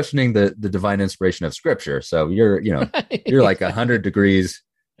 I'm questioning the divine inspiration of Scripture. So you're like 100 degrees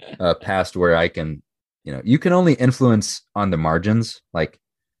past where I can, you can only influence on the margins, like,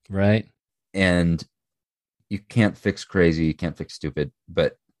 right. And you can't fix crazy, you can't fix stupid,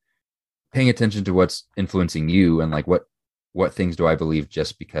 but paying attention to what's influencing you, and like what things do I believe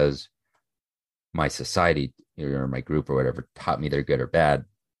just because my society or my group or whatever taught me they're good or bad.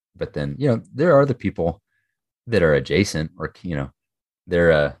 But then, there are the people that are adjacent, or,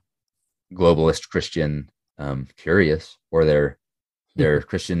 they're a globalist Christian curious, or they're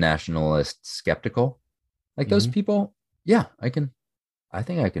Christian nationalist skeptical. Like those people, yeah, I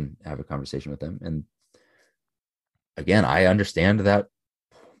think I can have a conversation with them. And again, I understand that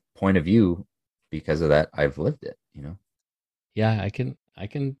point of view because of that. I've lived it, Yeah, I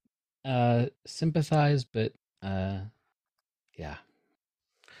can sympathize, but yeah,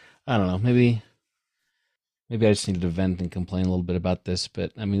 I don't know. Maybe I just needed to vent and complain a little bit about this.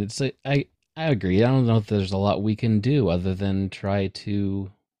 But I mean, I agree. I don't know if there's a lot we can do other than try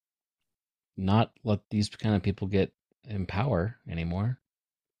to not let these kind of people get in power anymore.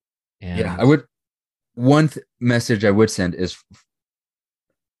 And yeah, I would. One message I would send is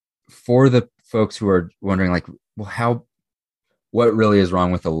for the folks who are wondering, like, well, what really is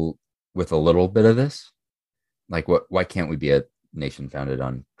wrong with a little bit of this? Like, why can't we be a nation founded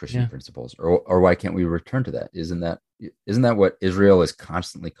on Christian principles, or why can't we return to that? Isn't that what Israel is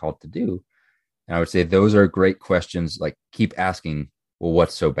constantly called to do? And I would say those are great questions. Like, keep asking, well,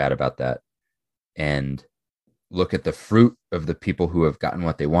 what's so bad about that? And look at the fruit of the people who have gotten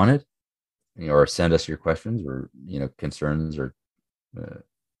what they wanted, or send us your questions, or, concerns, or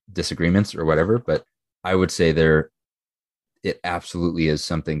disagreements, or whatever. But I would say it absolutely is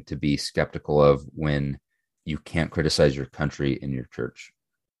something to be skeptical of when you can't criticize your country in your church.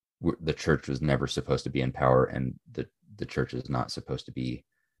 the church was never supposed to be in power, and the church is not supposed to be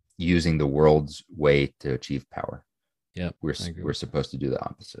using the world's way to achieve power. Yeah, we're supposed to do the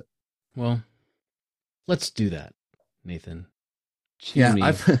opposite. Well, let's do that, Nathan. Yeah, Me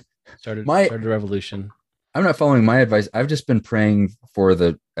I've started a revolution. I'm not following my advice. I've just been praying for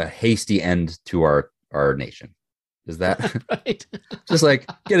a hasty end to our nation. Is that right? Just like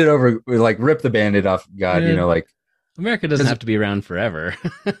get it over, like rip the Band-Aid off, God. Yeah. Like America doesn't have to be around forever.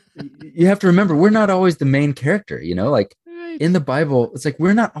 You have to remember, we're not always the main character. Like right. In the Bible, it's like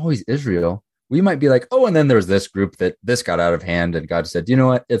we're not always Israel. We might be like, oh, and then there's this group that this got out of hand, and God said, you know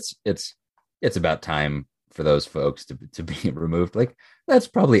what? It's about time for those folks to be removed. Like that's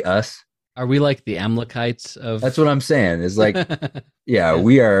probably us. Are we like the Amalekites of? That's what I'm saying. Is like, yeah,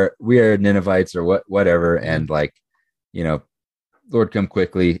 we are Ninevites or whatever, and like, Lord, come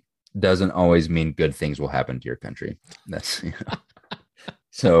quickly doesn't always mean good things will happen to your country. That's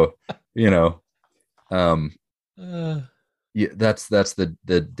so yeah, that's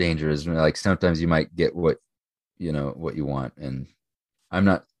the danger is like sometimes you might get what you want, and I'm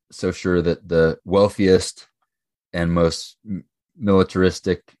not so sure that the wealthiest and most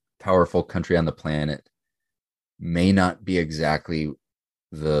militaristic powerful country on the planet may not be exactly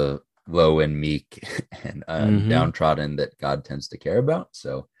the low and meek and downtrodden that God tends to care about.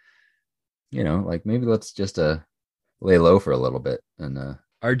 So like maybe let's just lay low for a little bit. And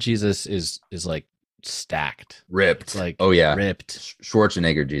our Jesus is like stacked, ripped. It's like, oh yeah, ripped.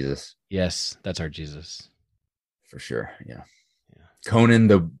 Schwarzenegger Jesus. Yes, that's our Jesus for sure. Yeah. Conan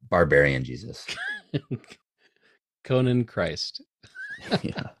the Barbarian Jesus. Conan Christ.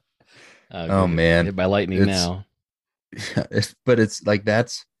 Yeah. Oh man, hit by lightning now. But it's like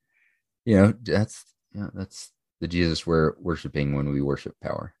that's that's the Jesus we're worshiping when we worship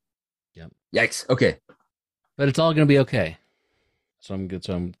power. Yep. Yikes. Okay. But it's all gonna be okay. So I'm good.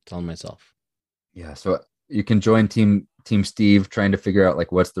 So I'm telling myself. Yeah. So you can join Team Steve trying to figure out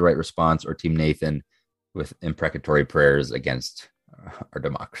like what's the right response, or Team Nathan with imprecatory prayers against our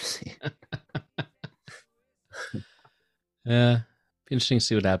democracy. Yeah. Be interesting to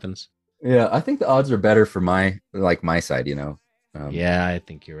see what happens. Yeah, I think the odds are better for my side. Yeah, I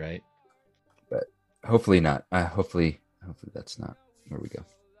think you're right. But hopefully not. Hopefully that's not where we go.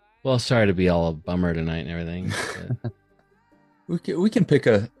 Well, sorry to be all a bummer tonight and everything. We can pick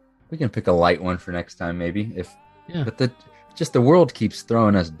a light one for next time, maybe. Yeah. But the world keeps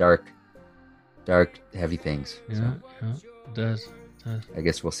throwing us dark, heavy things. Yeah, it does. I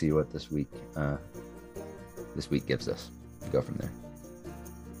guess we'll see what this week gives us. Go from there.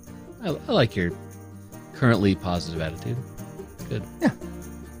 I like your currently positive attitude. Good. Yeah.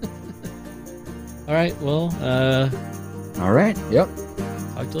 All right. Well. All right. Yep.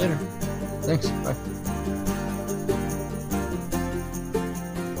 Talk to you later. Thanks. Bye.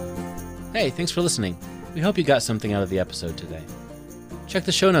 Hey, thanks for listening. We hope you got something out of the episode today. Check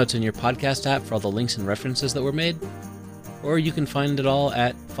the show notes in your podcast app for all the links and references that were made, or you can find it all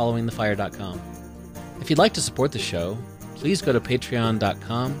at followingthefire.com. If you'd like to support the show, please go to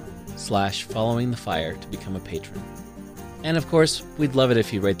patreon.com/followingthefire to become a patron. And of course, we'd love it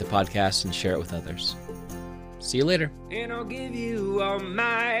if you rate the podcast and share it with others. See you later. And I'll give you all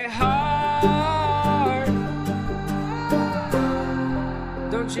my heart.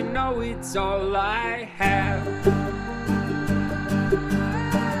 Don't you know it's all I have?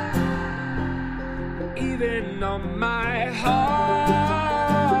 Even on my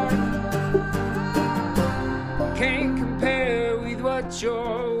heart can't compare with what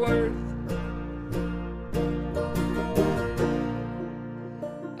you're worth.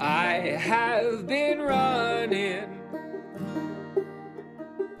 I have been running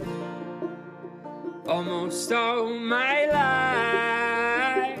almost all my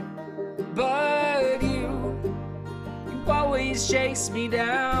life, but you always chase me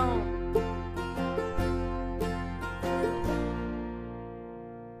down.